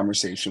our first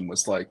conversation.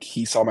 Was like,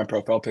 he saw my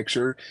profile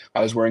picture. I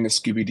was wearing a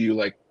Scooby-Doo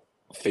like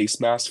face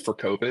mask for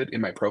COVID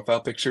in my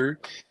profile picture,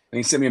 and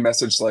he sent me a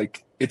message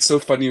like, "It's so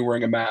funny you're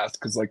wearing a mask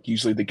because like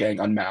usually the gang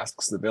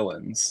unmasks the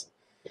villains."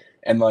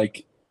 And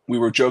like, we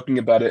were joking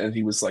about it, and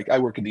he was like, I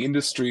work in the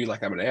industry,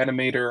 like I'm an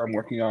animator, I'm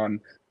working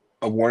on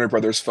a Warner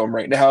Brothers film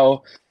right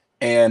now.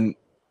 And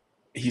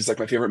he's like,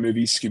 my favorite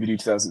movie is Scooby-Doo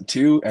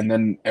 2002. And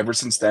then ever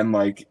since then,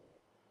 like,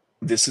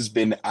 this has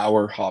been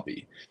our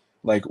hobby.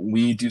 Like,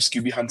 we do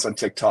Scooby hunts on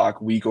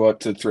TikTok, we go out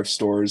to thrift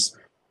stores,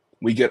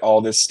 we get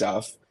all this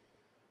stuff.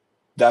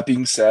 That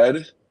being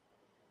said,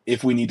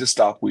 if we need to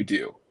stop, we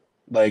do.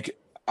 Like,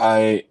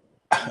 I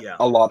yeah.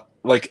 a lot,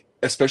 like,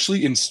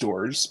 especially in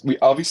stores, we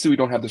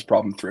don't have this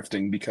problem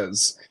thrifting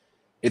because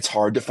it's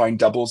hard to find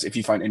doubles if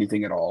you find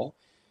anything at all.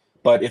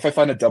 But if I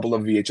find a double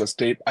of VHS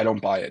tape, I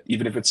don't buy it,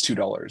 even if it's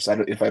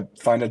 $2. If I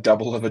find a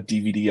double of a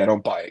DVD, I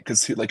don't buy it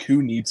because like,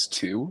 who needs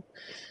two?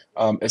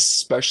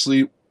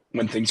 Especially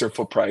when things are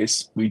full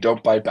price, we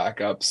don't buy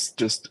backups.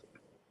 Just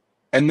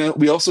and then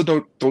we also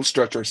don't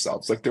stretch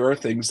ourselves. Like, there are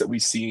things that we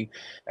see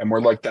and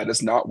we're like, that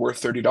is not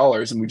worth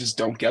 $30, and we just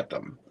don't get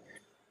them.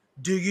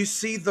 Do you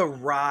see the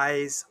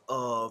rise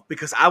of,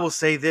 because I will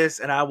say this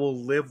and I will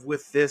live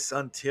with this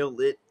until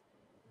it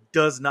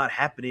does not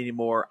happen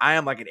anymore. I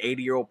am like an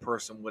 80-year-old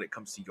person when it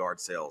comes to yard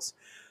sales.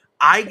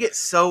 I get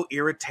so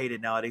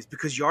irritated nowadays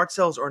because yard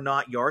sales are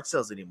not yard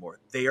sales anymore.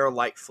 They are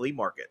like flea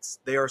markets.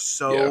 They are Yeah,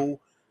 so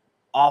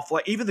awful.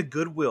 Like, even the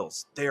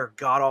Goodwills, they are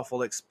god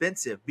awful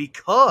expensive yeah,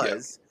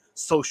 because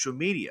social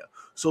media.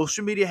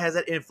 Social media has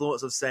that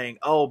influence of saying,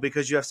 "Oh,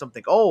 because you have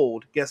something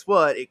old, guess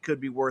what? It could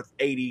be worth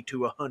 $80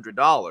 to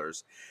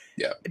 $100."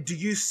 yeah. Do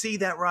you see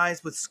that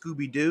rise with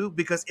Scooby Doo?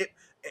 Because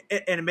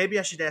and maybe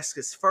I should ask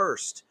this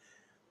first: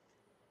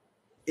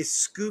 is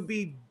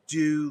Scooby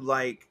Doo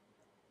like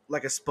a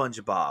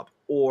SpongeBob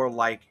or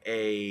like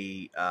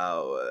a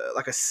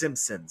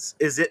Simpsons?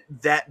 Is it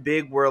that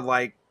big where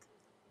like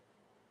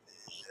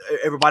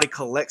everybody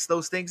collects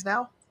those things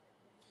now?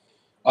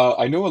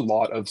 I know a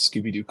lot of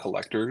Scooby-Doo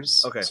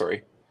collectors. Okay.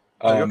 Sorry.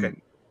 No, you're okay.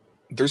 Um,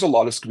 there's a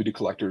lot of Scooby-Doo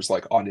collectors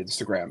like on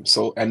Instagram.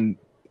 So, and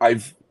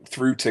I've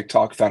through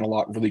TikTok found a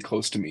lot really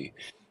close to me.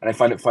 And I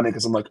find it funny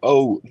because I'm like,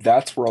 oh,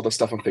 that's where all the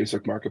stuff on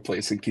Facebook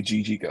Marketplace and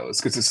Kijiji goes.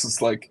 Because this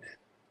is like,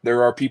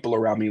 there are people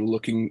around me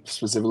looking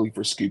specifically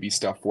for Scooby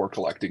stuff for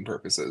collecting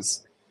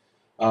purposes.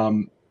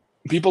 Um,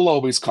 People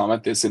always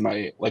comment this in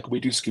my, like, we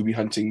do Scooby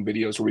hunting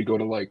videos where we go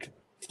to like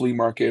flea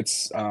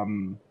markets,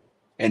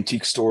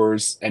 antique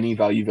stores, any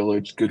Value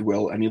Village,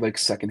 Goodwill, any like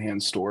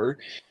secondhand store,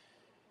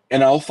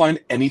 and I'll find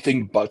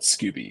anything but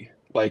Scooby.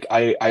 Like,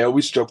 I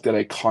always joke that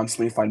I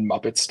constantly find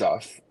Muppet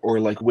stuff or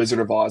like Wizard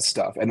of Oz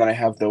stuff, and then I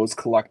have those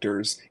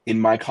collectors in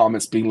my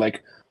comments being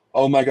like,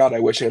 "Oh my God, I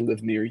wish I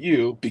lived near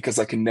you because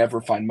I can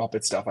never find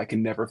Muppet stuff. I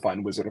can never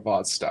find Wizard of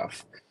Oz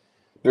stuff."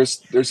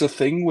 There's a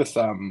thing with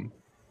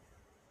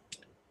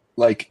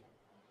like,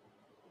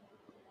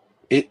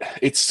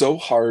 it's so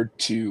hard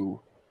to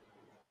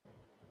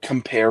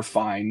compare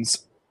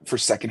finds for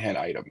secondhand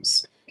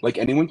items. Like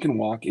anyone can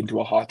walk into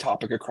a Hot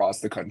Topic across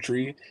the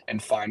country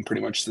and find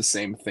pretty much the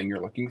same thing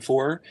you're looking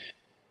for.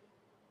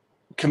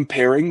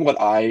 Comparing what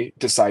I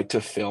decide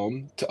to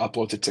film to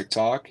upload to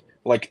TikTok,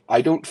 like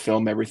I don't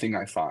film everything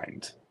I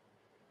find.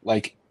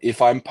 Like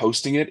if I'm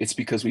posting it, it's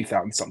because we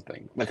found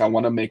something. Like I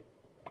want to make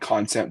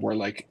content where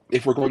like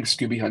if we're going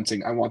Scooby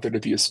hunting, I want there to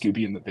be a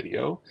Scooby in the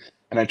video.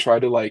 And I try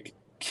to like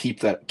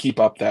keep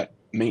up that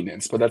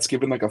maintenance. But that's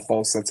given like a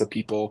false sense of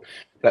people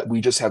that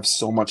we just have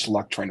so much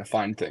luck trying to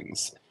find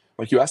things.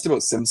 Like you asked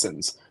about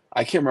Simpsons.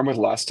 I can't remember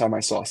the last time I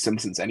saw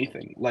Simpsons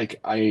anything. Like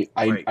Right.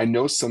 I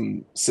know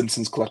some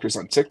Simpsons collectors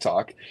on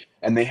TikTok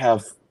and they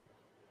have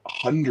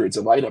hundreds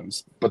of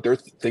items, but they're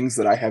things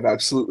that I have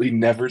absolutely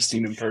never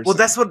seen in Well, person.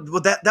 that's what.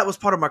 Well, that was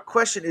part of my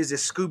question. Is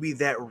Scooby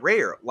that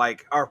rare?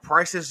 Like, are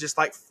prices just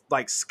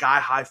like sky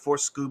high for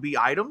Scooby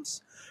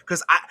items?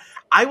 Because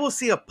I will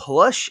see a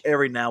plush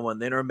every now and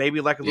then, or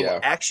maybe like a little Yeah.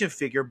 action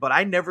figure, but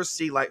I never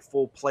see like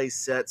full play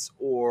sets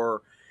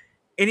or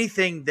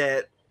anything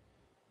that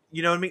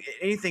you know what I mean.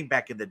 Anything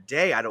back in the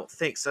day, I don't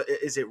think so.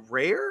 Is it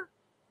rare?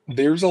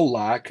 There's a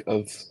lack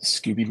of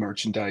Scooby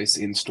merchandise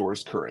in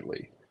stores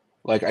currently.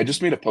 Like I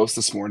just made a post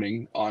this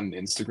morning on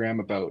Instagram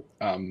about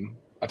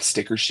a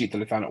sticker sheet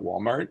that I found at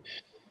Walmart.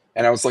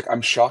 And I was like,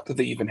 I'm shocked that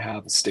they even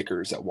have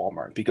stickers at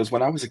Walmart because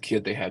when I was a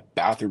kid, they had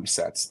bathroom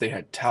sets, they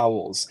had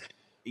towels.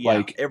 Yeah,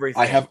 Like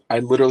everything. I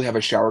literally have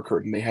a shower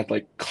curtain. They had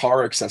like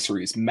car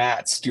accessories,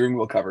 mats, steering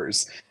wheel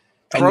covers,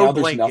 and Throw now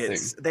there's nothing.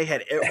 blankets. They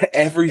had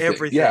Everything.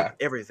 everything. Yeah.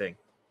 Everything.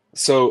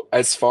 So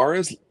as far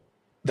as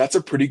that's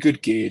a pretty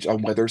good gauge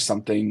on whether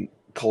something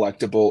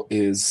collectible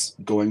is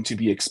going to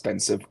be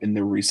expensive in the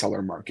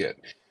reseller market.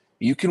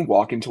 You can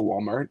walk into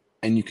Walmart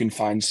and you can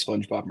find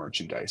SpongeBob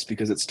merchandise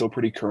because it's still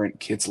pretty current.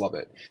 Kids love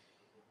it.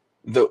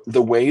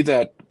 The way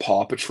that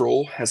Paw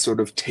Patrol has sort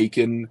of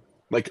taken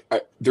like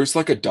there's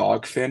like a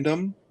dog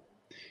fandom,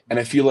 and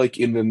I Mhm. feel like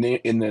in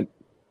the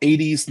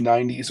 80s,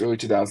 90s, early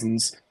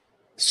 2000s,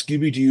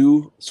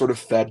 Scooby-Doo sort of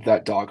fed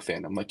that dog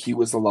fandom. Like he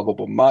was the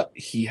lovable mutt.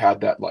 He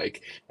had that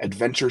like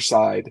adventure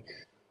side.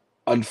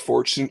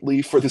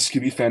 Unfortunately for the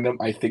Scooby fandom,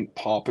 I think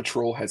Paw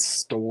Patrol has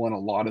stolen a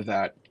lot of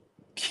that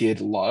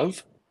kid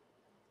love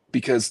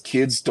because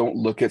kids don't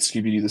look at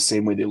Scooby-Doo the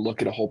same way they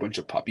look at a whole bunch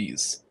of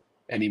puppies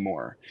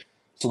anymore.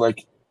 So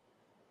like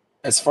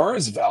as far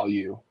as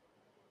value,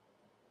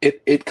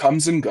 it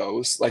comes and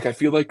goes. Like I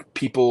feel like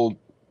people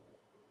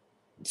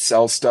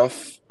sell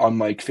stuff on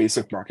like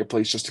Facebook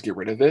Marketplace just to get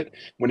rid of it.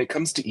 When it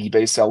comes to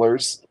eBay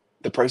sellers,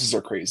 the prices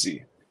are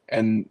crazy.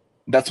 And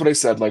that's what I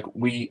said. Like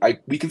we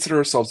consider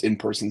ourselves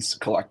in-person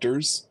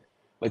collectors.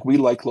 Like we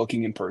like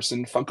looking in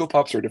person. Funko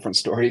Pops are a different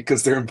story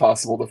because they're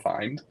impossible to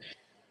find.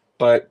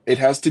 But it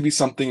has to be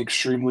something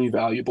extremely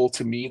valuable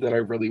to me that I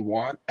really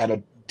want at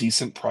a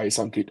decent price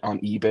on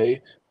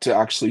eBay to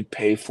actually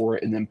pay for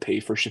it and then pay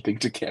for shipping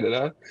to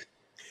Canada.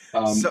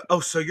 Um,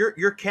 So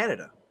you're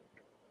Canada.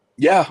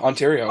 yeah,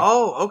 Ontario.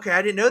 Oh, okay.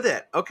 I didn't know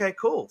that. Okay,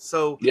 cool.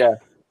 So Yeah.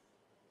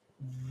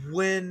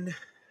 when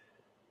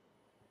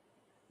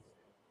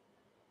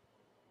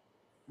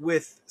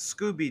with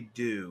Scooby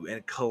Doo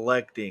and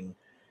collecting,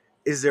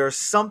 is there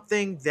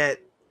something that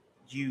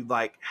you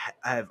like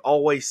have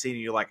always seen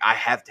and you're like, I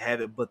have to have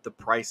it, but the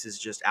price is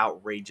just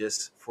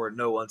outrageous for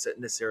no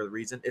unnecessary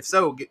reason? If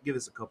so, give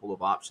us a couple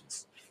of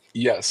options.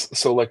 Yes.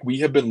 So like we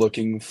have been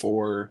looking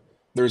for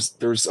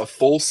there's a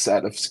full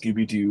set of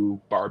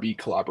Scooby-Doo Barbie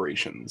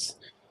collaborations.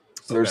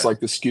 So there's Okay. like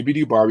the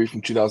Scooby-Doo Barbie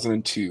from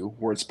 2002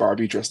 where it's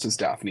Barbie dressed as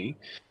Daphne.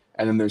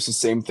 And then there's the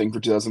same thing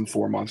for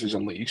 2004 Monsters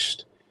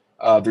Unleashed.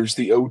 There's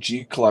the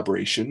OG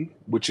collaboration,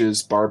 which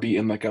is Barbie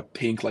in like a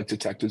pink like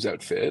detective's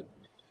outfit.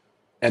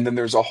 And then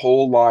there's a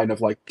whole line of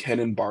like Ken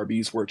and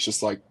Barbies where it's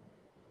just like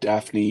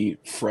Daphne,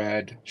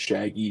 Fred,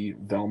 Shaggy,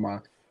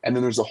 Velma. And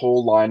then there's a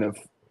whole line of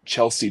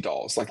Chelsea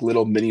dolls, like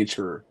little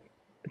miniature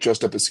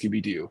dressed up as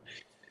Scooby-Doo.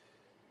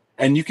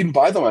 And you can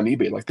buy them on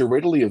eBay. Like they're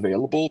readily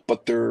available,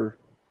 but they're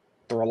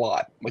a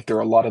lot. Like they're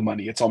a lot of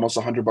money. It's almost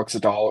 $100 a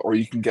doll, or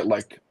you can get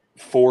like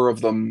four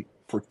of them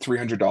for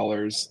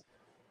 $300.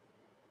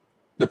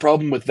 The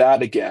problem with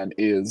that again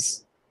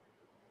is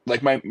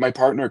like my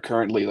partner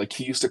currently, like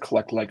he used to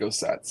collect Lego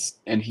sets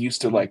and he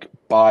used to Hmm. like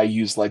buy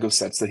used Lego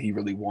sets that he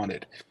really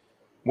wanted.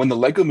 When the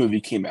Lego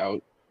movie came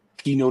out,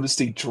 he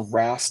noticed a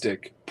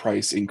drastic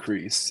price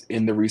increase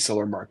in the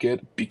reseller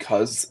market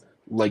because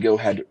Lego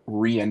had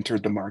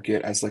re-entered the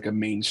market as like a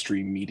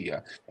mainstream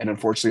media. And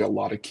unfortunately, a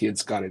lot of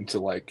kids got into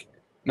like,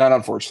 not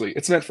unfortunately,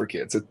 it's meant for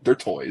kids. They're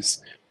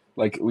toys.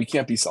 Like we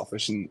can't be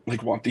selfish and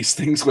like want these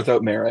things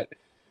without merit.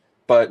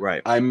 But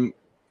Right. I'm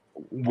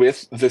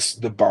with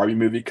the Barbie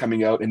movie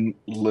coming out in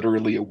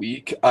literally a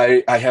week.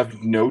 I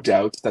have no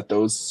doubt that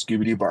those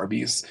Scooby-Doo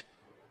Barbies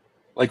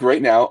like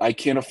right now, I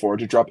can't afford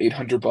to drop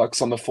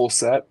 $800 on the full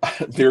set.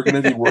 They're going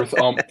to be worth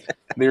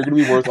they're going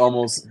to be worth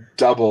almost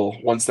double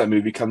once that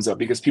movie comes out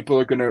because people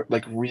are going to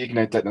like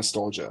reignite that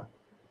nostalgia.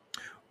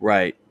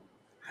 Right.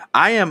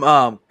 I am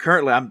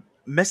currently I'm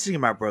messaging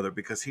my brother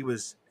because he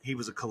was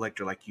a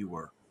collector like you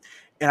were.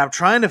 And I'm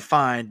trying to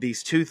find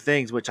these two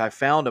things which I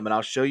found them and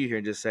I'll show you here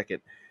in just a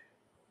second.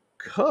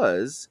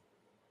 Cuz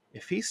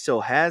If he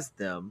still has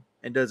them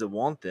and doesn't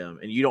want them,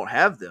 and you don't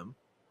have them,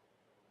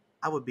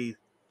 I would be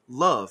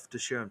love to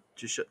share them,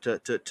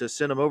 to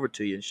send them over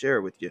to you and share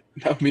it with you.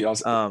 That would be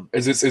awesome. Um,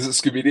 Is it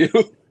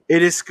Scooby-Doo?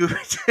 it is Scooby.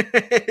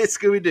 It's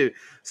Scooby Doo.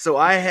 So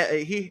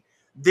he.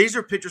 These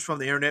are pictures from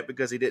the internet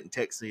because he didn't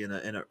text me in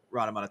a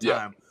right amount of Yeah.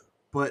 time.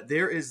 But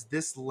there is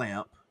this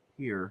lamp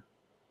here,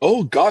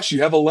 Oh gosh,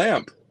 you have a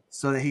lamp.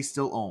 so that he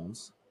still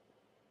owns.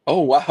 Oh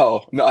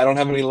wow. No, I don't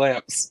have any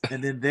lamps.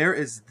 And then there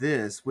is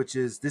this,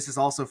 this is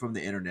also from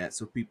the internet,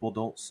 so people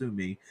don't sue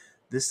me.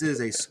 This is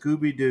a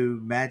Scooby Doo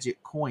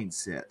magic coin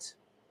set.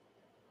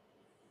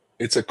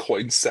 It's a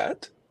coin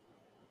set?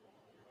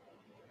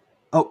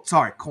 Oh,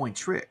 sorry, coin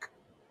trick.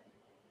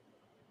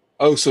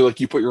 Oh, so like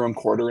you put your own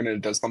quarter in and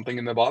it does something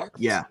in the box?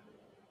 Yeah.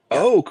 Yeah.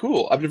 Oh,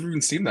 cool. I've never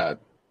even seen that.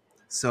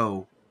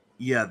 So,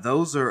 yeah,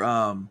 those are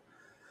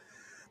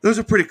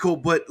pretty cool.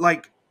 But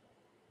like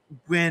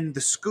when the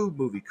Scoob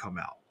movie come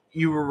out,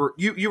 you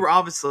were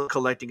obviously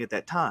collecting at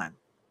that time.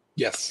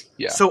 Yes.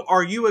 Yeah. So,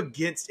 are you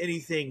against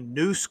anything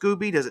new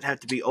Scooby? Does it have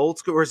to be old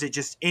Scooby, or is it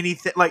just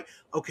anything? Like,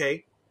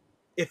 okay,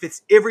 if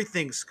it's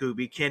everything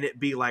Scooby, can it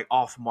be like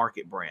off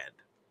market brand?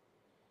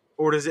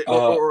 Or does it,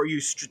 or are you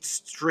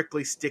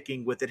strictly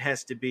sticking with it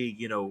has to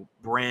be,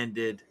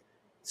 branded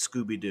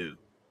Scooby Doo?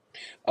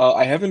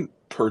 I haven't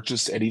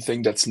purchased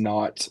anything that's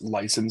not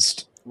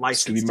licensed Scooby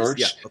Licensed, yeah,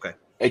 merch okay.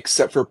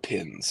 except for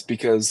pins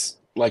because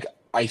like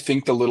I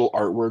think the little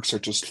artworks are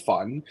just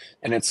fun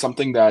and it's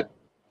something that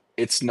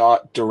it's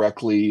not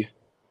directly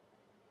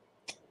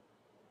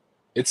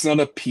it's not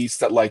a piece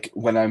that like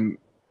when I'm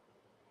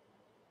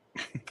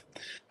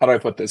how do I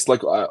put this?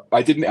 Like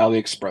I did an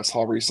AliExpress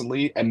haul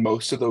recently and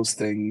most of those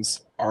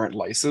things aren't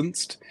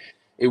licensed.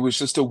 It was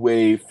just a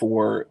way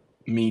for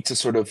me to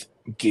sort of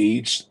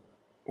gauge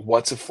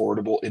what's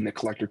affordable in the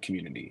collector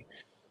community.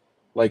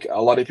 Like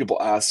a lot of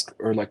people ask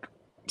or like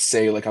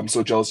say like I'm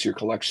so jealous of your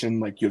collection,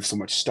 like you have so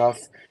much stuff.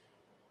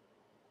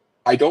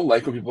 I don't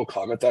like when people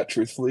comment that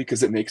truthfully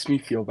because it makes me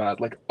feel bad.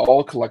 Like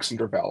all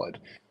collections are valid.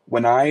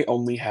 When I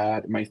only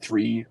had my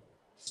three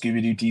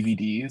Scooby-Doo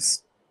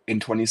DVDs in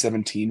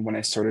 2017 when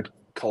I started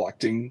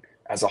collecting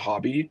as a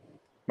hobby,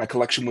 my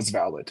collection was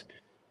valid.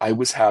 I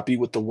was happy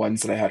with the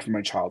ones that I had from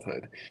my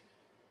childhood.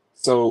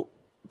 So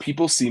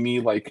people see me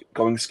like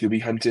going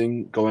Scooby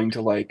hunting, going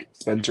to like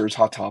Spencer's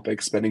Hot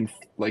Topic, spending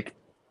like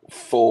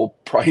full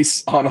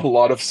price on a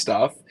lot of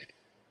stuff.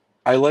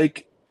 I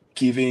like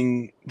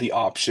giving the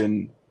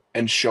option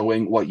and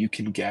showing what you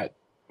can get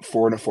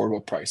for an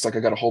affordable price. Like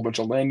I got a whole bunch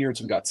of lanyards,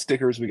 we got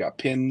stickers, we got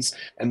pins,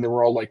 and they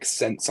were all like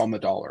cents on the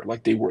dollar.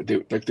 Like they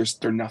like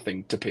they're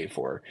nothing to pay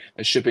for.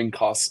 The shipping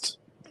cost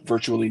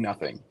virtually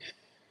nothing.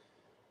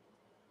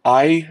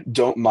 I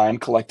don't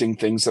mind collecting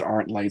things that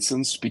aren't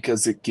licensed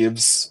because it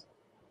gives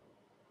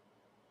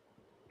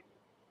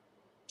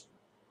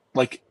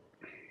like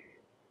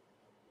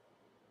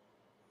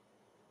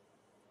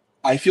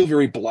I feel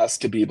very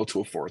blessed to be able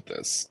to afford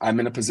this. I'm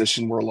in a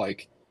position where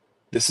like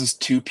this is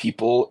two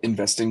people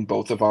investing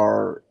both of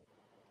our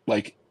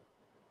like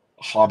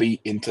hobby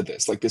into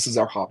this. Like this is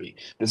our hobby.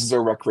 This is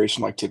our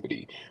recreational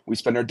activity. We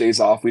spend our days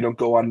off. We don't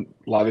go on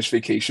lavish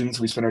vacations.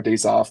 We spend our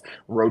days off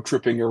road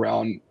tripping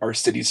around our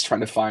cities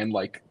trying to find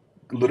like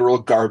literal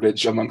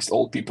garbage amongst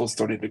old people's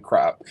donated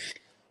crap.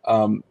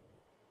 Um,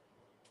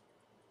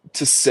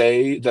 to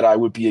say that I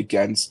would be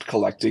against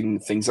collecting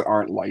things that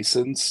aren't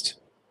licensed,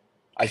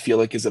 I feel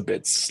like is a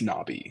bit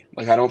snobby.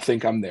 Like I don't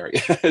think I'm there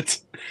yet.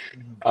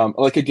 Mhm.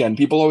 Like again,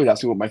 people always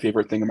ask me what my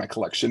favorite thing in my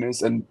collection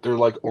is, and they're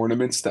like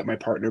ornaments that my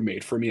partner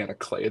made for me out of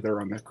clay.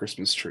 They're on the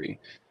Christmas tree.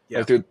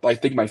 Yeah. I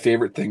think my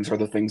favorite things are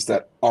the things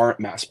that aren't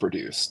mass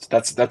produced.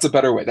 That's a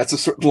better way.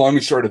 That's the long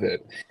and short of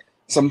it.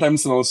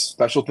 Sometimes the most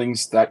special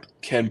things that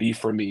can be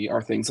for me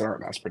are things that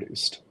aren't mass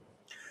produced.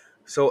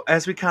 So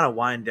as we kind of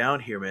wind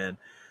down here, man,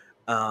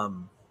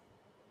 um,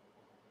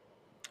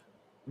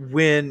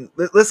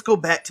 let's go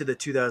back to the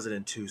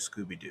 2002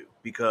 Scooby Doo For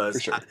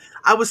because sure.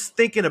 I was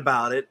thinking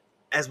about it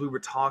as we were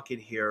talking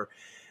here,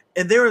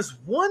 and there is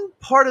one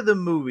part of the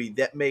movie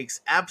that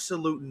makes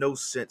absolute no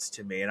sense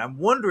to me, and I'm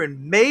wondering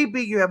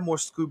maybe you have more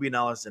Scooby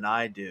knowledge than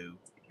I do.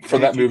 For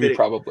Maybe that if you movie, could,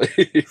 probably.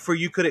 for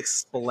you could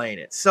explain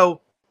it.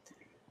 So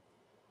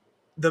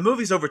the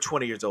movie's over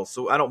 20 years old,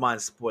 so I don't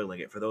mind spoiling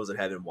it for those that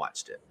haven't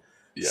watched it.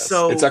 Yes.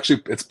 So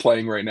It's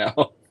playing right now.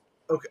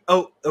 okay,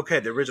 oh okay,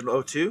 the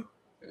original '02.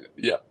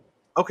 Yeah.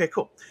 Okay,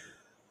 cool.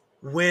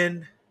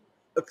 When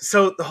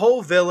So the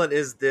whole villain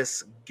is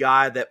this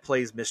guy that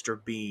plays Mr.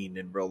 Bean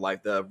in real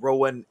life. The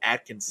Rowan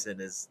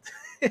Atkinson is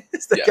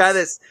is the guy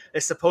Yes.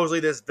 that's supposedly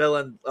this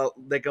villain.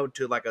 They go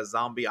to like a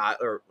zombie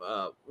or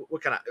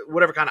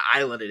whatever kind of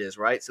island it is,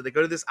 right? So they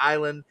go to this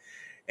island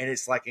and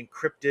it's like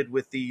encrypted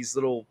with these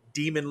little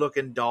demon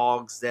looking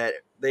dogs that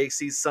they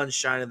see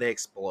sunshine and they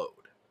explode.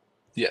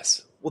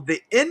 Yes. Well,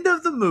 the end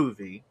of the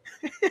movie,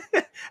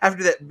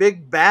 after that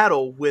big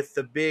battle with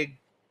the big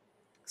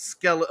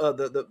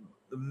the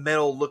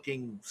metal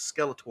looking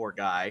Skeletor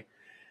guy,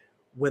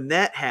 when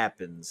that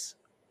happens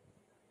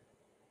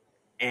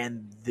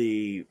and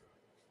the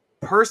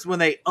person when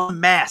they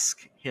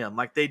unmask him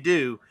like they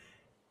do,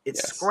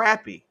 It's Yes.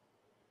 Scrappy.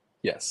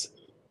 Yes.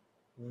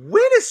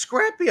 When is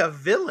Scrappy a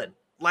villain?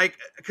 Like,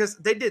 because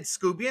they did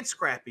Scooby and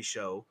Scrappy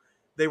show.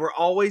 They were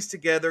always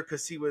together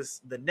because he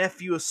was the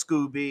nephew of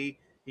Scooby.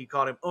 He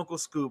called him Uncle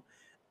Scoop.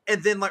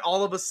 And then, like,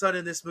 all of a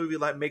sudden, this movie,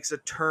 like, makes a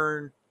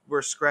turn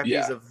where Scrappy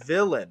is Yeah. a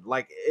villain.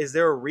 Like, is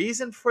there a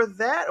reason for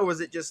that? Or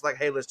was it just like,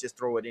 hey, let's just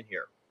throw it in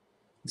here?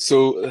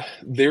 So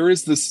there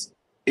is this,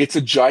 it's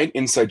a giant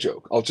inside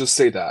joke. I'll just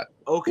say that.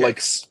 Okay. Like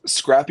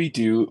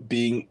Scrappy-Doo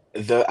being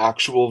the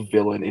actual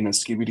villain in a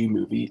Scooby-Doo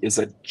movie is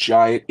a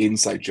giant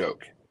inside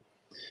joke.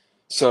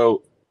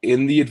 So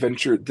in the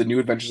new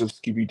adventures of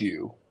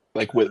Scooby-Doo,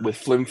 like with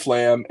Flim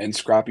Flam and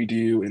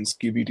Scrappy-Doo and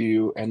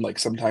Scooby-Doo and like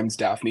sometimes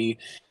Daphne,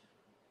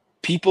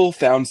 people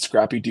found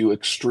Scrappy-Doo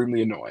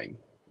extremely annoying.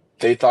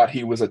 They thought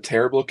he was a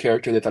terrible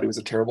character. They thought he was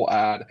a terrible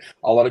ad.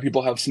 A lot of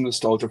people have some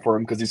nostalgia for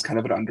him because he's kind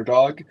of an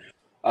underdog.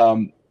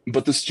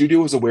 But the studio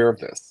was aware of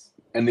this,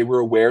 and they were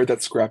aware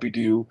that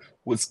Scrappy-Doo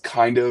was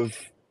kind of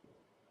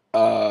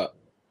uh,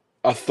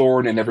 a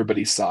thorn in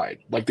everybody's side.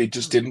 Like they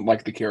just didn't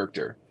like the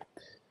character.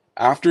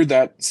 After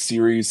that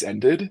series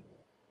ended,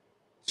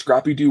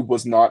 Scrappy-Doo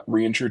was not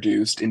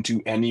reintroduced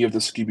into any of the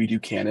Scooby-Doo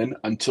canon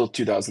until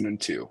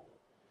 2002.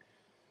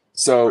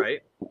 So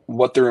Right.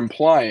 what they're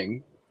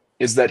implying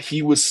is that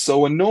he was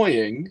so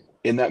annoying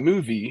in that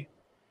movie,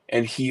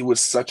 and he was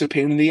such a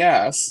pain in the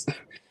ass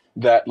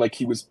that like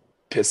he was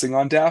pissing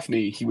on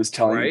Daphne. He was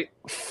telling Right.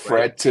 Right.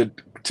 Fred to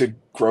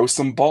grow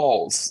some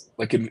balls,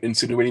 like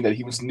insinuating that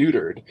he was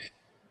neutered.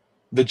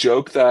 The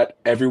joke that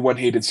everyone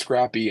hated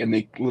Scrappy and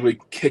they literally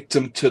kicked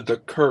him to the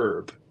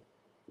curb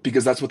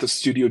because that's what the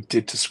studio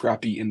did to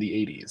Scrappy in the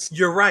 80s.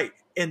 You're right.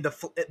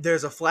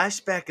 There's a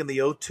flashback in the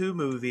O2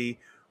 movie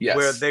where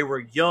Yes. they were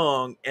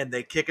young and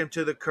they kick him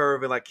to the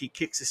curb and like he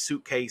kicks his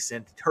suitcase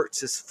and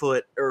hurts his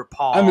foot or I'm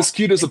paw. as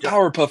cute as a And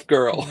Powerpuff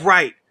Girl.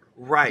 right,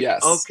 right.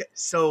 Yes. Okay,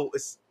 so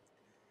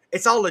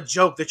it's all a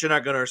joke that you're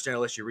not going to understand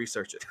unless you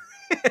research it.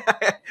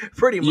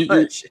 Pretty You,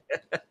 you're much.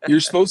 you're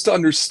supposed to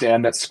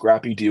understand that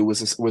Scrappy Doo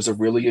was a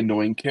really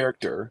annoying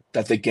character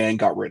that the gang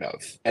got rid of,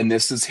 and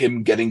this is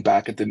him getting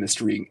back at the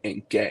Mystery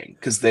Inc. gang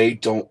because he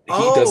doesn't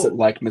Oh,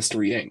 like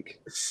Mystery Inc.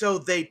 so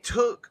they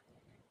took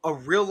a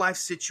real life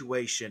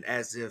situation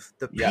as if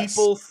the Yes,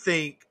 people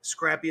think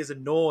Scrappy is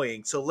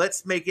annoying. So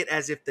let's make it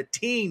as if the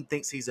team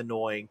thinks he's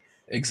annoying.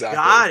 exactly.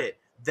 Got it.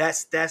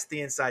 That's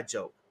the inside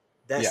joke.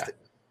 That's Yeah, the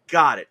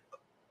got it.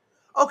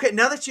 Okay,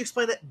 now that you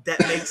explain that, that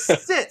makes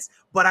sense.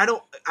 But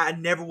I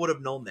never would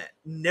have known that.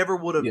 Never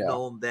would have yeah.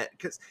 known that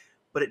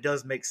but it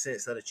does make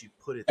sense now that you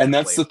put it And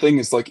that that's way. the thing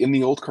is like in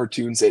the old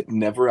cartoons, it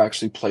never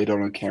actually played out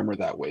on camera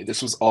that way.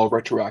 This was all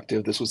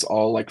retroactive. This was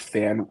all like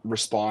fan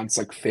response,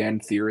 like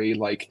fan theory.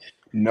 Like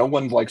no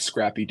one liked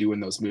Scrappy Doo in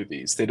those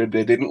movies. They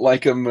didn't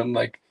like him in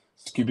like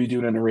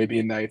Scooby-Doo and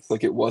Arabian Nights.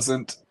 Like he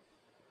wasn't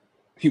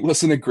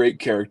a great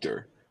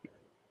character.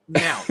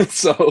 Now,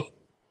 So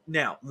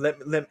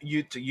let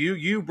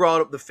you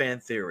brought up the fan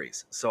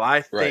theories. So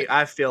right.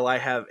 I feel I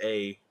have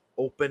a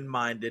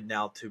open-minded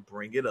now to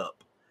bring it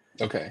up.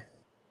 Okay.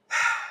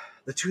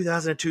 The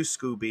 2002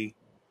 Scooby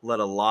let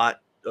a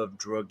lot of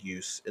drug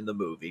use in the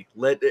movie.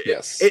 It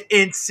Yes.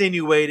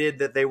 insinuated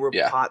that they were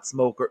Yeah. pot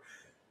smoker.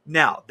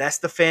 Now, that's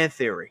the fan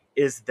theory,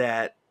 is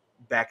that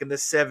back in the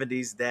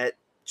 70s, that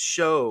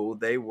show,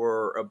 they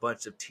were a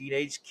bunch of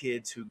teenage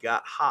kids who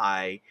got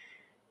high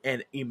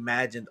and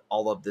imagined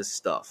all of this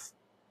stuff.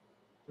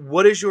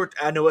 What is your,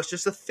 I know it's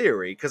just a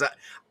theory, because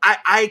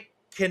I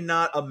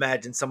cannot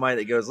imagine somebody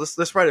that goes,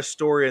 let's write a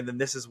story and then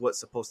this is what's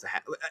supposed to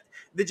happen.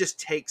 It just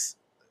takes,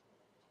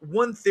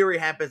 one theory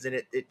happens and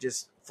it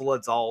just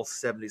floods all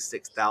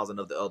 76,000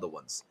 of the other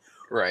ones.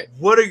 Right.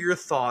 What are your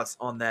thoughts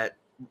on that?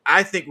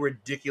 I think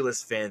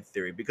ridiculous fan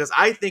theory, because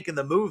I think in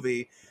the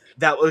movie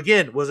that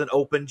again was an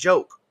open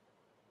joke.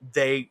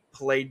 They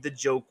played the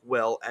joke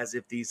well, as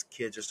if these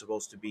kids are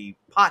supposed to be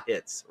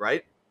potheads,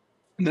 right?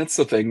 And that's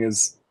the thing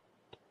is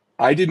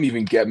I didn't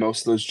even get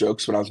most of those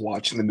jokes when I was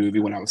watching the movie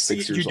when I was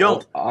six You years don't.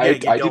 old. Yeah,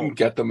 you I didn't don't.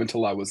 get them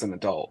until I was an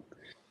adult.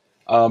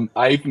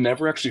 I've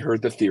never actually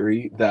heard the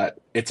theory that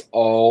it's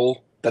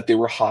all that they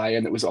were high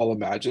and it was all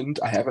imagined.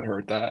 I haven't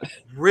heard that.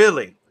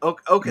 Really?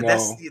 Okay, okay,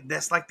 No.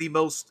 that's like the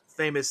most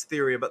famous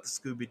theory about the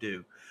Scooby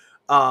Doo.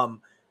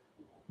 Um,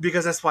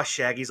 because that's why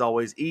Shaggy's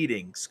always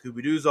eating.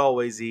 Scooby Doo's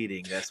always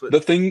eating. That's what. The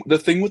thing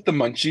with the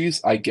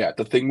munchies, I get.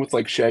 The thing with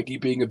like Shaggy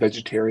being a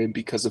vegetarian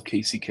because of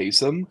Casey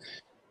Kasem,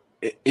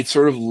 it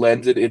sort of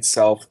lended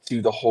itself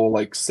to the whole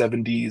like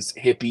 70s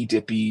hippy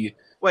dippy.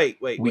 We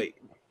Wait.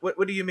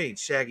 What do you mean,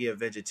 Shaggy a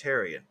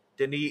vegetarian?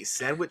 Didn't he eat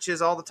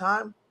sandwiches all the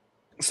time?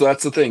 so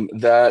that's the thing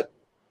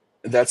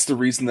that's the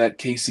reason that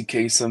Casey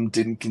Kasem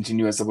didn't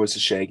continue as the voice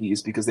of Shaggy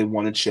is because they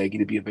wanted Shaggy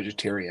to be a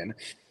vegetarian.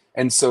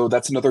 And so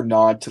that's another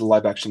nod to the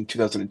live action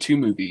 2002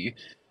 movie.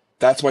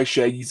 That's why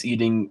Shaggy's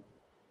eating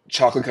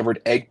chocolate covered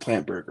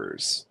eggplant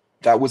burgers.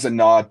 That was a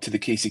nod to the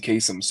Casey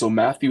Kasem. So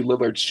Matthew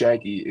Lillard's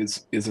Shaggy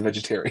is a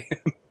vegetarian.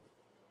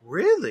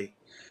 Really?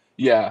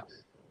 Yeah.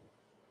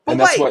 And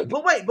that's what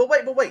But wait.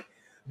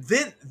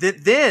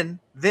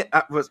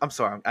 I'm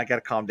sorry, I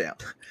gotta calm down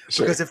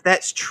sure. because if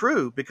that's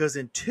true, because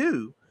in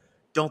two,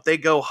 don't they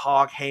go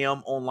hog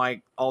ham on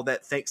like all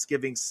that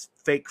Thanksgiving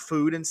fake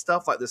food and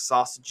stuff, like the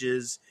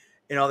sausages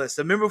and all that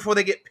stuff? Remember before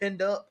they get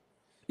pinned up?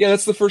 Yeah,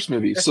 that's the first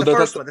movie. That's So the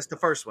first one. That's the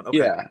first one. Okay.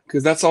 yeah,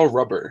 because that's all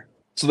rubber.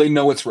 So they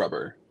know it's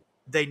rubber.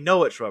 They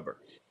know it's rubber.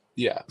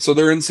 Yeah. So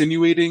they're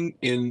insinuating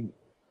in,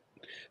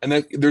 and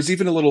then there's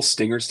even a little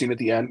stinger scene at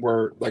the end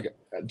where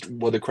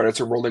the credits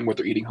are rolling where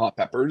they're eating hot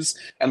peppers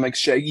and like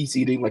Shaggy's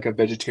eating like a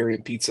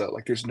vegetarian pizza,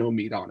 like there's no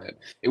meat on it.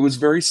 It was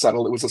very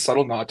subtle. It was a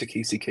subtle nod to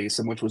Casey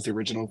Kasem, which was the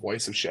original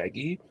voice of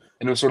Shaggy,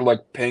 and it was sort of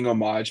like paying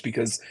homage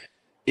because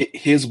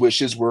his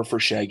wishes were for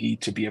Shaggy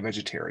to be a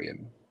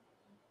vegetarian.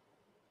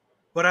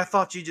 But I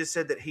thought you just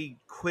said that he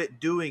quit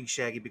doing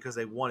Shaggy because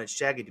they wanted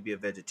Shaggy to be a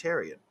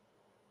vegetarian.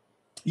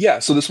 Yeah,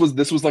 so this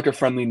was like a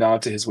friendly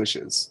nod to his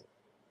wishes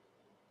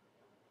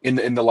in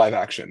the live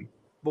action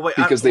But wait,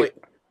 because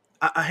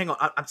hang on.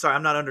 I'm sorry,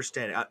 I'm not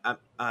understanding.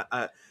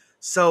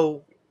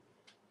 So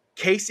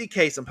Casey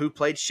Kasem, who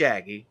played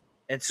Shaggy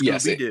and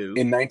yes, Scooby-Doo,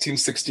 in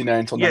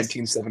 1969 till yes,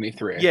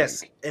 1973, I yes,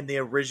 think. in the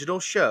original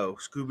show,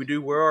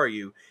 Scooby-Doo, Where Are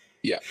You?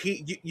 Yeah.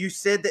 You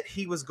said that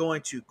he was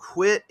going to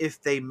quit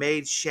if they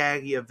made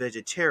Shaggy a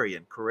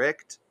vegetarian,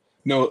 correct?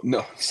 No,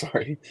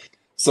 sorry.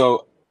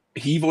 So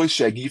he voiced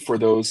Shaggy for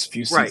those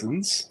few Right,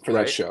 seasons for that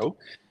right. show,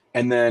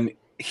 and then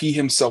he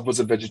himself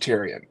was a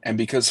vegetarian. And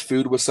because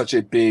food was such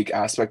a big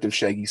aspect of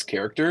Shaggy's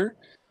character,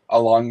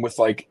 along with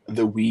like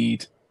the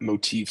weed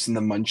motifs and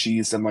the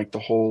munchies and like the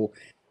whole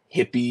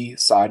hippie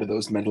side of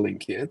those meddling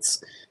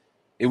kids,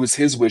 it was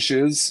his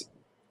wishes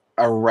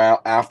around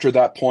after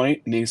that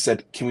point, and he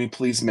said, "Can we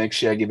please make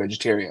Shaggy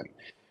vegetarian?"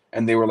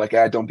 And they were like,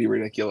 "Ah, don't be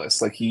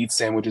ridiculous. Like he eats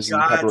sandwiches and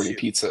Got pepperoni you.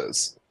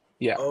 pizzas."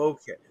 Yeah,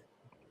 Okay.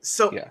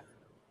 So yeah.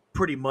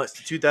 pretty much the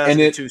And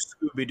 2002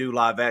 Scooby-Doo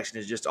live action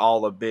is just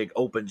all a big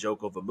open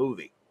joke of a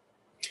movie.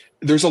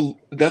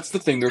 that's the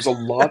thing. There's a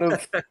lot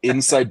of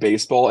inside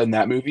baseball in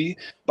that movie,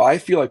 but I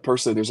feel like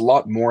personally there's a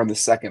lot more in the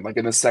second. Like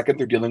in the second,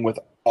 they're dealing with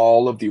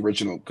all of the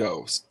original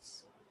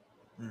ghosts,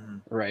 Mm-hmm.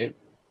 right?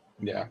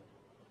 Mm-hmm. Yeah,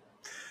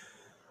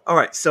 All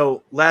right,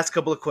 so last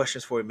couple of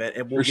questions for you, man,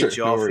 and we'll for get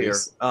sure. you No off here.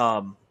 worries.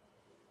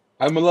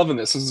 I'm loving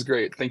this. This is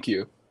great. Thank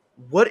you.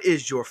 What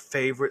is your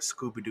favorite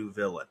Scooby-Doo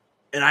villain?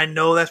 And I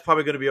know that's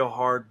probably going to be a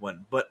hard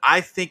one, but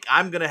I think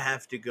I'm going to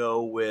have to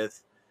go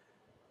with,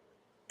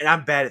 and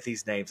I'm bad at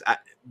these names,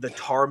 the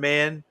Tar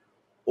Man,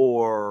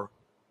 or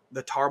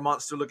the Tar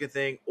Monster looking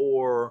thing,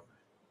 or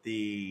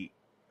the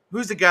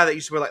who's the guy that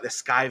used to wear like the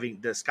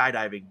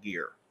skydiving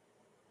gear,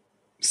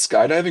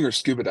 Skydiving or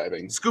scuba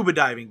diving? scuba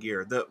diving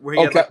gear, the where he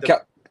Oh, had like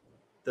the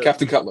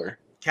Captain Cutler.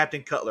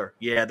 Captain Cutler.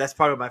 Yeah, that's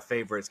probably my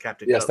favorite. Is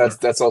Captain Yes, Cutler.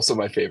 that's also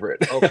my favorite.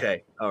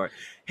 Okay, all right.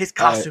 His Uh,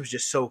 costume's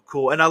just so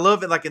cool, and I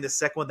love it. Like in the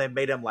second one, they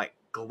made him like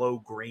glow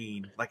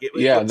green. Like it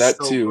yeah, looks that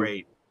so too.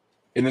 great.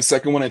 In the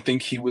second one, I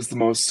think he was the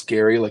most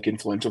scary, like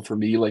influential for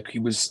me. Like he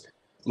was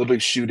literally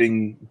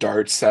shooting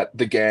darts at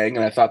the gang,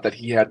 and I thought that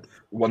he had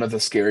one of the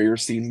scarier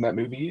scenes in that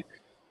movie.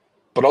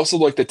 But also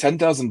like the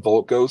 10,000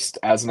 volt ghost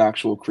as an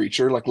actual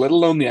creature, like let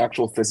alone the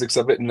actual physics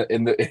of it in the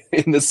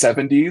in the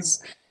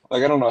 70s.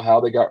 Like I don't know how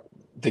they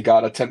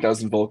got a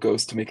 10,000 volt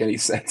ghost to make any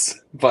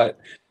sense, but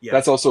Yeah.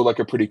 that's also like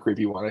a pretty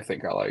creepy one. I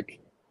think I like.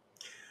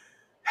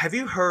 Have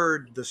you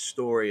heard the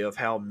story of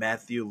how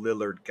Matthew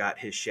Lillard got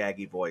his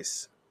Shaggy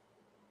voice?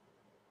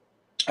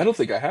 I don't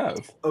think I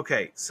have.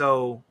 Okay,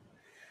 so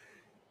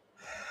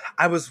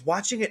I was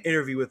watching an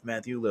interview with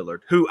Matthew Lillard,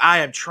 who I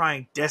am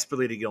trying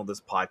desperately to get on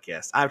this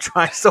podcast. I'm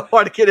trying so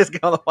hard to get this guy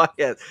on the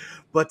podcast,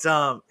 but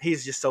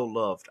he's just so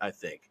loved, I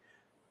think.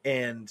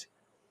 And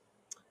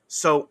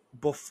so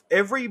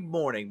every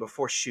morning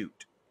before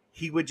shoot,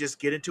 he would just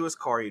get into his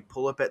car. He'd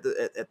pull up at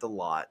the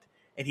lot,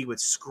 and he would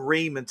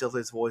scream until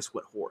his voice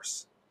went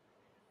hoarse.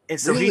 And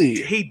so Really?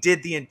 he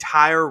did the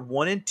entire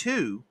 1 and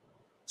 2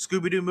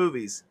 Scooby-Doo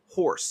movies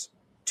hoarse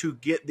to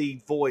get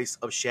the voice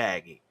of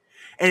Shaggy.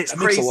 And it's That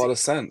makes a lot crazy. of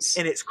sense.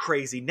 And it's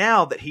crazy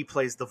now that he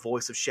plays the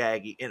voice of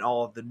Shaggy in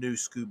all of the new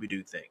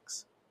Scooby-Doo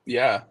things.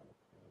 Yeah,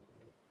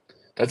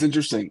 that's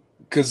interesting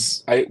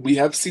because I we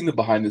have seen the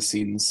behind the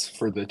scenes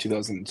for the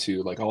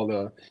 2002, like all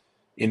the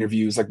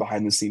interviews, like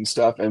behind the scenes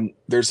stuff, and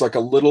there's like a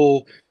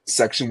little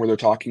section where they're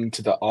talking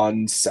to the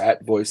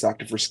on-set voice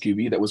actor for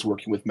Scooby that was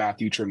working with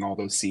Matthew during all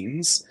those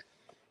scenes,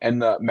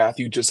 and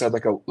Matthew just had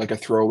like a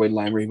throwaway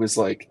line where he was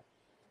like,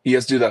 he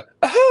has to do the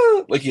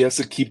like he has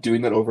to keep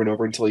doing that over and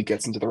over until he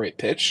gets into the right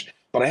pitch.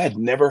 But I had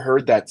never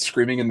heard that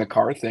screaming in the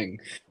car thing.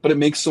 But it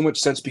makes so much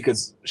sense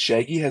because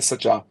Shaggy has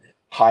such a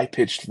high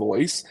pitched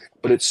voice,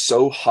 but it's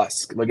so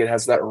husk, like it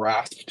has that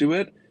rasp to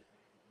it.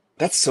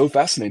 That's so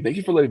fascinating. Thank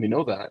you for letting me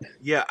know that.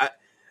 Yeah,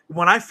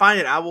 when I find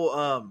it, I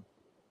will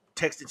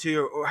text it to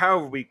you or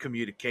however we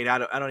communicate. I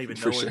don't even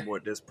For know sure. anymore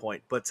at this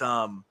point. But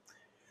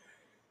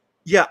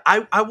yeah,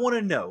 I want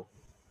to know,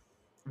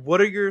 what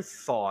are your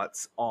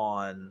thoughts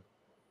on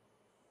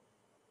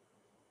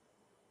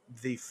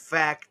the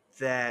fact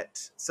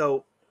that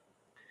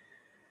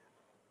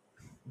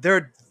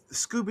they're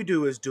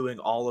Scooby-Doo is doing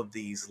all of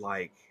these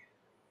like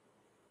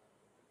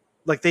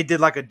they did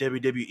like a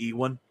WWE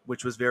one,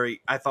 which was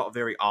I thought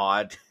very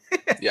odd.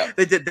 Yeah.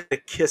 They did the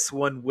Kiss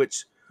one,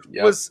 which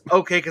Yep. was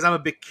okay because I'm a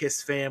big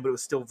Kiss fan, but it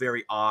was still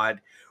very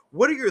odd.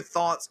 What are your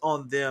thoughts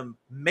on them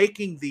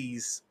making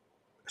these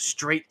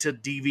straight to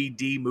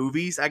DVD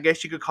movies, I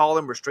guess you could call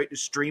them, or straight to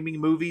streaming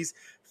movies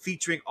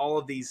featuring all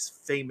of these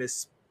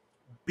famous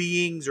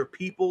beings or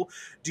people?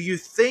 Do you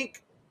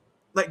think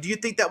do you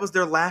think that was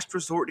their last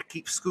resort to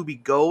keep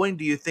Scooby going?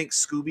 Do you think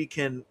Scooby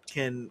can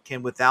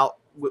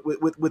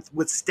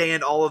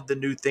withstand all of the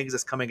new things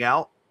that's coming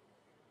out?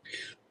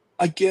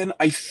 Again,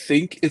 I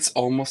think it's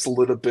almost a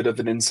little bit of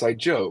an inside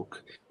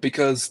joke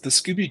because the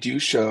Scooby-Doo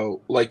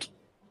show, like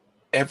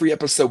every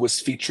episode was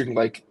featuring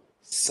like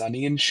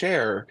Sonny and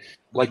Cher.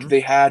 Like Mm-hmm. they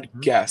had Mm-hmm.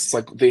 guests,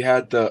 like they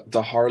had the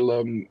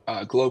Harlem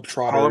Harlem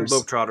Globetrotters.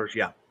 Globetrotters,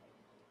 yeah.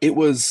 It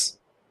was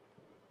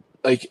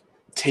like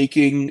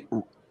taking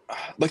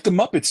like the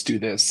Muppets do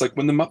this. Like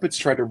when the Muppets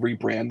try to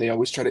rebrand, they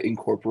always try to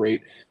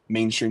incorporate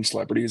mainstream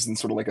celebrities in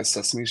sort of like a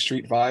Sesame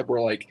Street vibe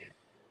where like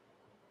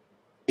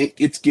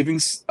it's giving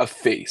a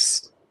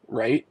face,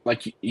 right?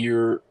 Like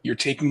you're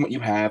taking what you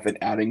have and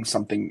adding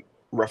something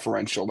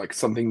referential, like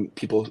something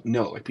people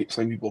know, like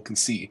something people can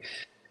see.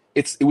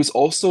 It was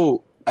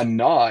also a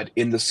nod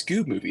in the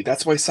Scoob movie.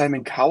 That's why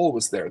Simon Cowell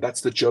was there.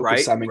 That's the joke of Right,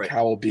 Simon right.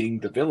 Cowell being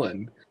the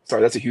villain.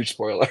 Sorry, that's a huge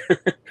spoiler.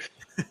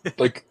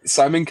 Like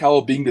Simon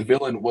Cowell being the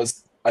villain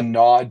was a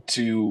nod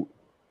to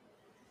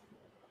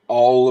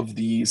all of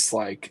these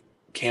like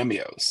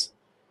cameos.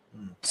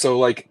 Mm. So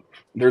like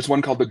there's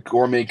one called The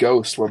Gourmet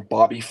Ghost where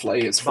Bobby Flay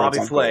is Fred's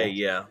Bobby Flay, uncle.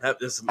 yeah. I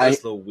That's a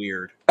little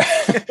weird. I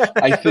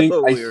A think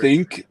little I weird.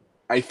 think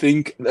I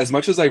think as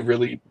much as I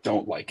really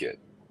don't like it,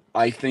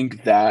 I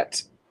think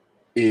that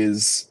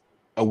is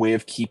a way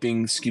of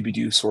keeping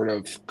Scooby-Doo sort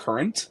of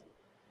current.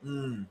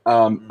 Mm. I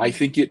Mm.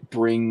 think it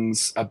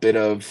brings a bit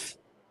of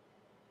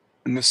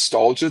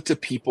nostalgia to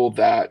people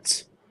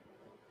that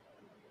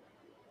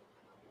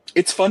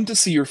it's fun to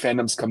see your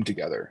fandoms come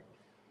together.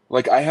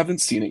 Like I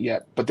haven't seen it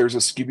yet, but there's a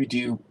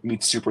Scooby-Doo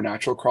meets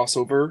Supernatural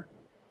crossover,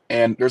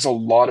 and there's a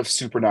lot of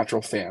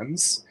Supernatural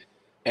fans.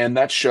 And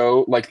that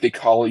show, like they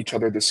call each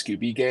other the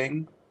Scooby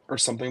Gang or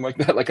something like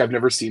that. Like I've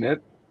never seen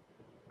it.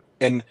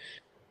 And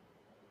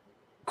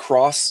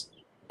cross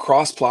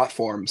cross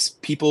platforms,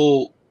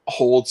 people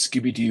hold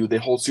Scooby-Doo, they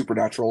hold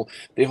Supernatural,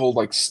 they hold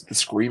like the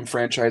Scream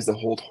franchise, they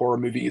hold horror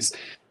movies.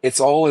 It's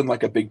all in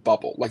like a big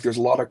bubble. Like there's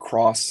a lot of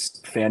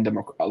cross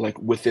fandom like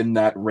within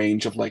that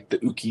range of like the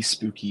ooky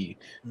spooky,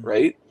 Mm.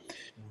 right?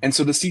 And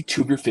so to see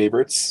two of your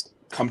favorites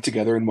come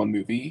together in one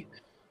movie,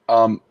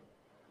 um,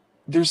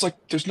 there's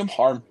no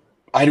harm.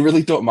 I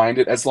really don't mind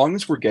it as long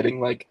as we're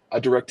getting like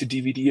a direct to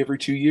DVD every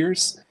 2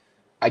 years.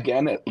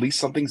 Again, at least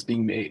something's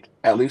being made.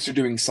 At least they're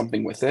doing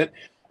something with it,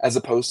 as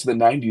opposed to the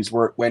 '90s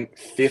where it went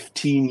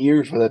 15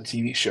 years without a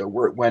TV show,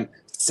 where it went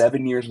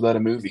 7 years without a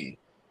movie,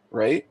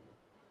 right?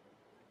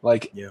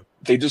 Like Yeah.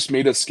 they just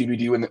made a Scooby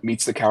Doo and it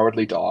meets the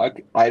Cowardly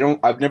Dog.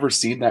 I've never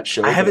seen that I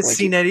show, but haven't like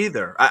seen that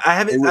either. I it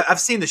haven't. would. I've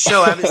seen the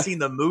show. I haven't seen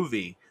the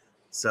movie.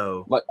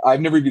 So Like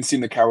I've never even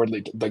seen the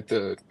Cowardly, like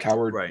the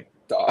Coward right.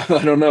 Dog.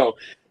 I don't know,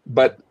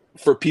 but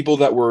for people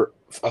that were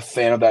a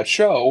fan of that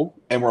show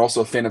and were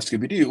also a fan of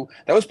Scooby Doo,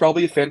 that was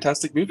probably a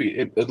fantastic movie.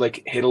 It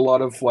like hit a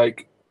lot of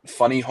like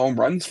funny home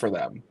runs for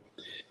them.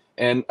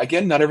 And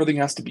again, not everything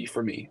has to be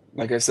for me.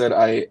 Like I said,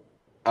 Yeah.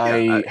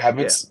 Yeah.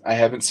 I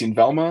haven't seen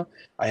Velma.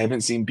 I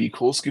haven't seen Be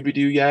Cool Scooby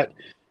Doo yet.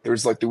 There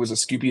was a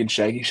Scooby and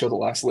Shaggy show that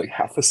lasted like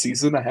half a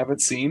season. I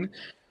haven't seen.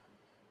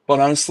 But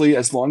honestly,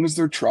 as long as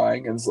they're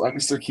trying, as long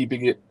as they're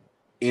keeping it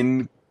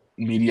in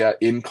media,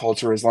 in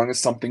culture, as long as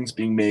something's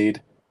being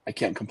made, I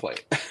can't complain.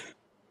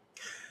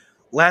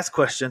 Last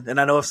question, and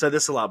I know I've said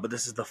this a lot, but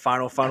this is the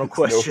final It's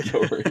question.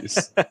 no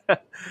worries.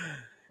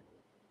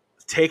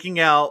 Taking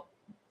out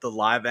the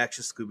live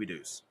action Scooby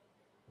Doo's.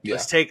 Yeah.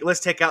 Let's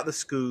take out the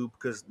Scoob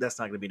because that's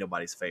not going to be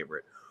nobody's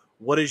favorite.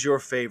 What is your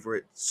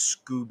favorite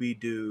Scooby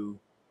Doo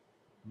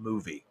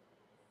movie?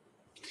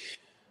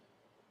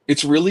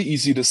 It's really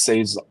easy to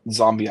say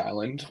Zombie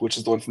Island, which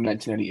is the one from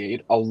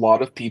 1998. A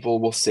lot of people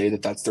will say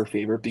that that's their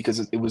favorite because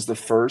it was the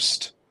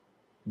first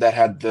that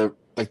had the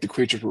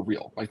creatures were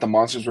real, like the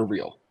monsters were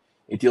real.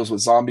 It deals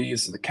with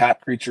zombies, the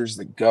cat creatures,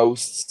 the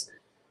ghosts.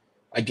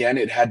 Again,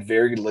 it had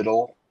very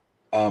little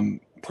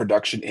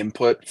production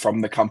input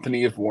from the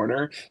company of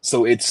Warner,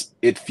 so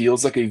it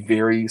feels like a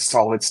very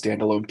solid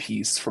standalone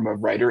piece from a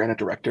writer and a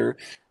director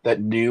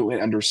that knew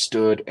and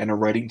understood, and a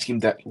writing team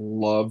that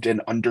loved and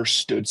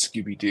understood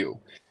Scooby-Doo.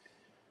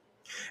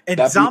 And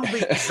That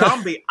be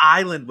Zombie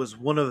Island was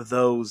one of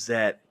those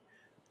that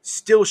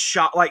still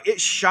shocked. Like it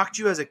shocked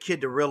you as a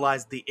kid to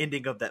realize the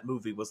ending of that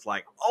movie was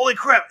like, holy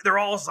crap, they're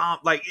all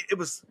zombie. Like it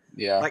was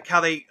yeah, like how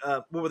they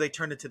what were they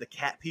turned into the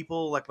cat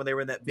people? Like when they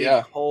were in that big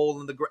yeah. hole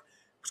in the ground.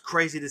 It was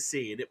crazy to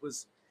see, and it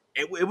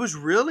was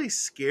really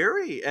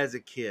scary as a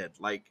kid.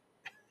 Like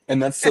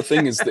And that's the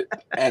thing is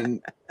that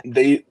and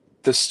they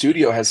the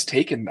studio has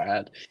taken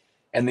that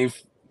and they've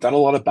done a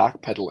lot of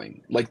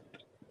backpedaling. Like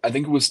I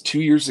think it was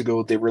 2 years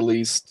ago they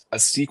released a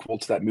sequel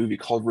to that movie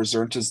called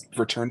Return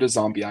to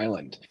Zombie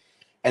Island,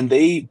 and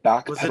they was it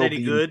backpedaled any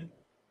the good?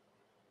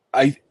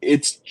 I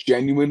it's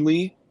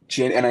genuinely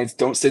and I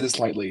don't say this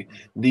lightly,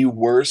 the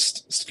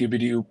worst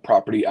Scooby-Doo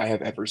property I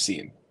have ever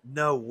seen.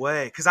 No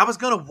way. Because I was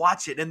gonna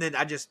watch it and then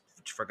I just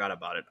forgot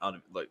about it.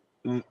 Like,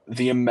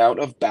 The amount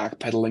of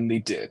backpedaling they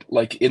did,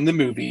 like in the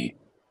movie,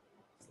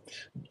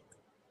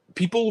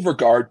 people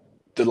regard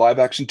the live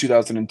action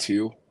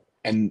 2002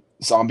 and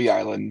Zombie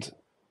Island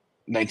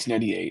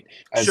 1998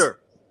 as sure,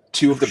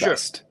 two of the sure,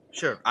 best.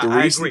 sure. The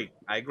I reason agree.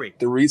 I agree.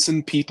 the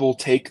reason people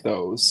take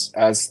those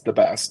as the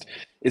best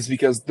is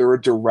because they're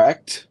a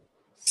direct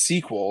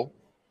sequel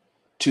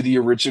to the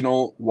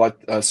original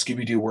what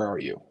Scooby-Doo Where Are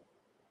You?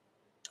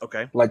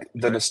 Okay. Like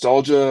the Okay.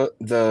 nostalgia,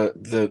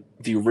 the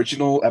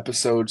original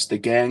episodes, the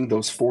gang,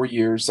 those 4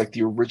 years, like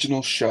the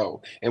original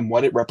show and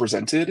what it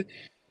represented,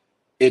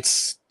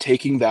 it's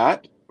taking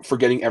that,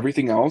 forgetting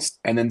everything else,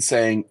 and then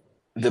saying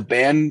the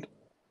band,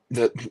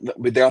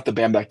 they got the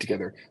band back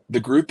together. The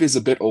group is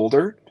a bit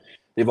older.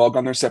 They've all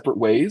gone their separate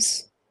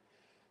ways.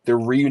 They're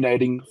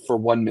reuniting for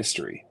one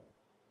mystery.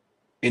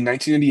 In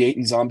 1998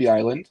 in Zombie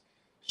Island,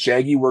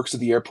 Shaggy works at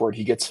the airport.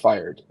 He gets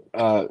fired.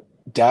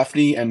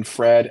 Daphne and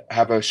Fred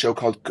have a show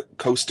called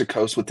Coast to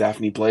Coast with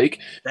Daphne Blake.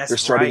 That's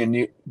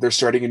right. They're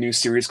starting a new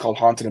series called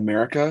Haunted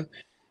America,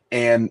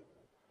 and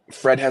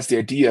Fred has the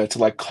idea to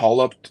like call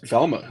up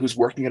Velma, who's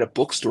working at a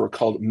bookstore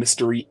called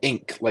Mystery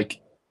Inc.,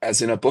 like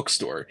as in a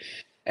bookstore.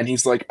 And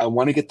he's like, I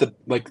want to get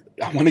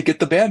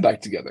the band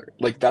back together.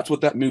 Like that's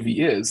what that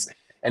movie is.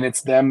 And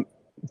it's them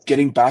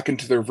getting back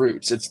into their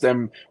roots. It's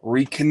them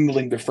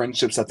rekindling the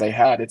friendships that they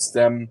had. It's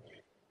them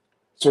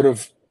sort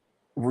of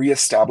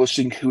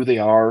reestablishing who they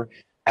are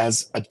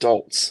as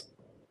adults.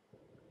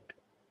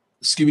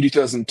 Scooby-Doo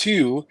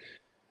 2002,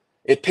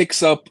 it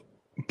picks up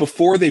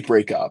before they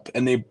break up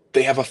and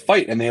they have a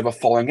fight and they have a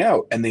falling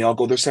out and they all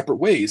go their separate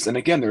ways. And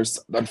again, there's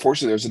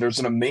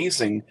an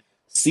amazing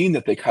scene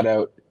that they cut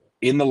out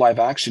in the live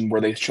action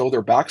where they show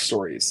their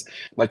backstories.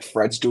 Like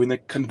Fred's doing the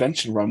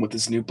convention run with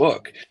his new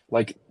book.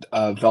 Like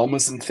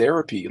Velma's in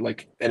therapy.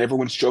 Like and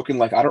everyone's joking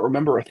like I don't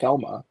remember a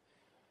Thelma.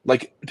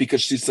 Like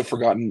because she's the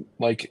forgotten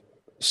like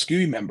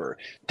Scooby member.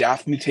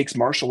 Daphne takes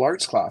martial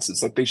arts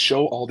classes. Like they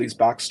show all these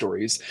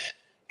backstories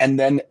and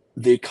then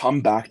they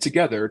come back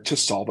together to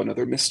solve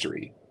another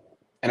mystery.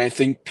 And I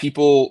think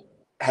people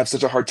have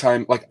such a hard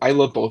time. Like, I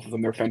love both of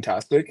them, they're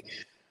fantastic.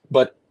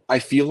 But I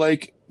feel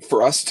like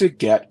for us to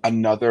get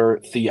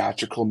another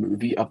theatrical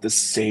movie of the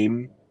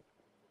same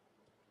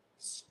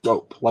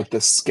scope, like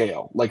the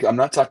scale, like, I'm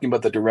not talking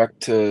about the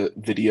direct to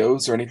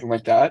videos or anything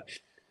like that.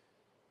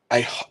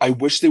 I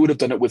wish they would have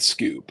done it with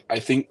Scoob. I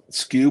think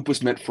Scoob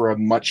was meant for a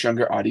much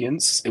younger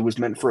audience. It was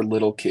meant for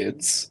little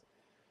kids,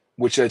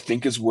 which I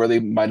think is where they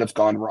might have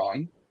gone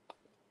wrong.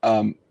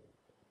 Um,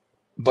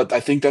 but I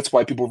think that's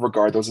why people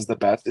regard those as the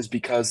best, is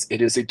because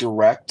it is a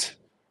direct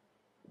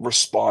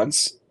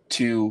response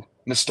to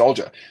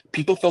nostalgia.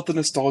 People felt the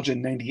nostalgia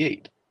in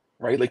 98,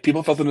 right? Like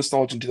people felt the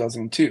nostalgia in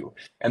 2002.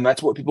 And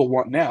that's what people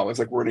want now. It's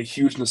like we're in a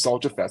huge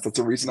nostalgia fest. That's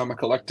the reason I'm a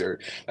collector.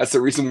 That's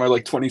the reason why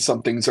like 20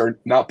 somethings are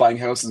not buying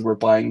houses, we're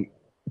buying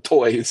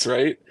toys,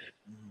 right?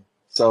 Mhm.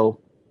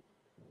 So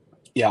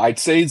yeah, I'd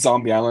say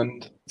Zombie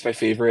Island is my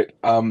favorite.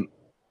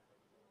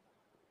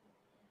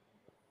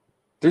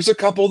 There's a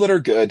couple that are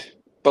good,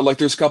 but like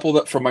there's a couple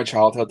that from my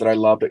childhood that I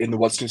loved in the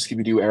What's New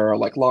Scooby-Doo era,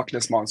 like Loch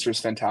Ness Monster is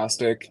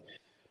fantastic.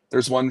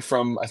 There's one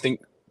from I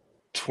think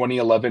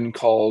 2011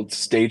 called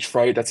Stage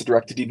Fright. That's a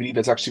directed DVD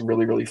that's actually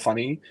really, really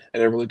funny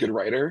and a really good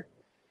writer.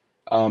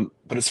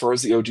 But as far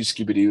as the OG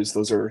Scooby-Doos,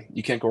 those are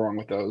you can't go wrong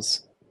with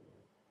those.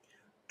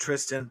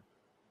 Tristan,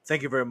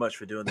 thank you very much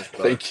for doing this,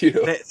 brother. Thank you.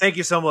 Thank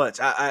you so much.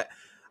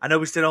 I know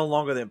we stayed on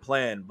longer than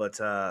planned, but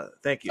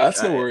thank you.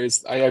 That's no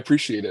worries. I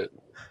appreciate it.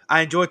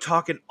 I enjoy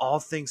talking all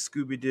things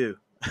Scooby Doo.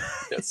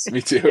 Yes,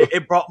 me too.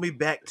 It brought me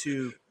back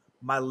to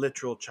my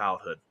literal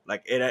childhood.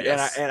 Like,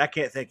 Yes. and I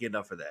can't thank you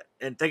enough for that.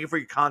 And thank you for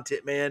your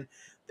content, man.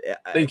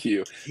 Thank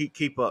you.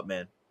 Keep up,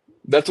 man.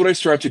 That's what I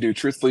strive to do.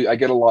 Truthfully, I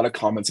get a lot of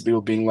comments of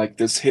people being like,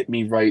 "This hit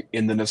me right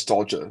in the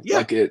nostalgia." Yeah,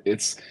 Like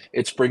it's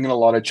bringing a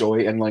lot of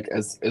joy, and like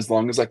as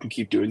long as I can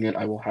keep doing it,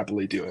 I will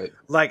happily do it.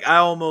 like I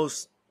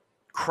almost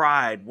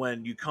cried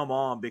when you come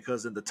on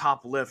because in the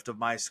top left of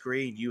my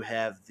screen you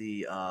have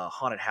the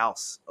haunted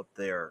house up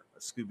there,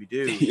 Scooby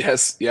Doo,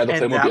 Yes, yeah, the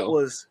and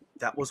Playmobil.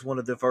 that was one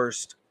of the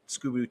first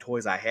Scooby Doo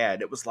toys I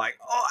had. It was like,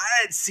 oh, I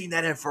hadn't seen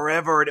that in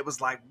forever, and it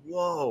was like,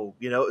 whoa,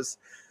 it was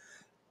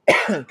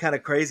kind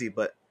of crazy.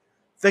 But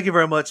thank you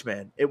very much,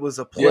 man. It was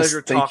a Yes,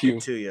 pleasure thank talking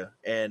you. to you,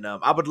 and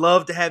I would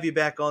love to have you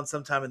back on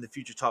sometime in the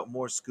future. Talk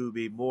more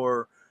Scooby,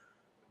 more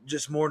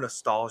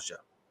nostalgia.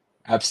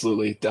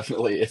 Absolutely,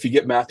 definitely. If you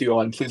get Matthew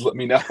on, please let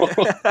me know. All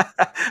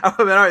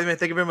right, man.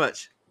 Thank you very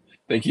much.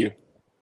 Thank you.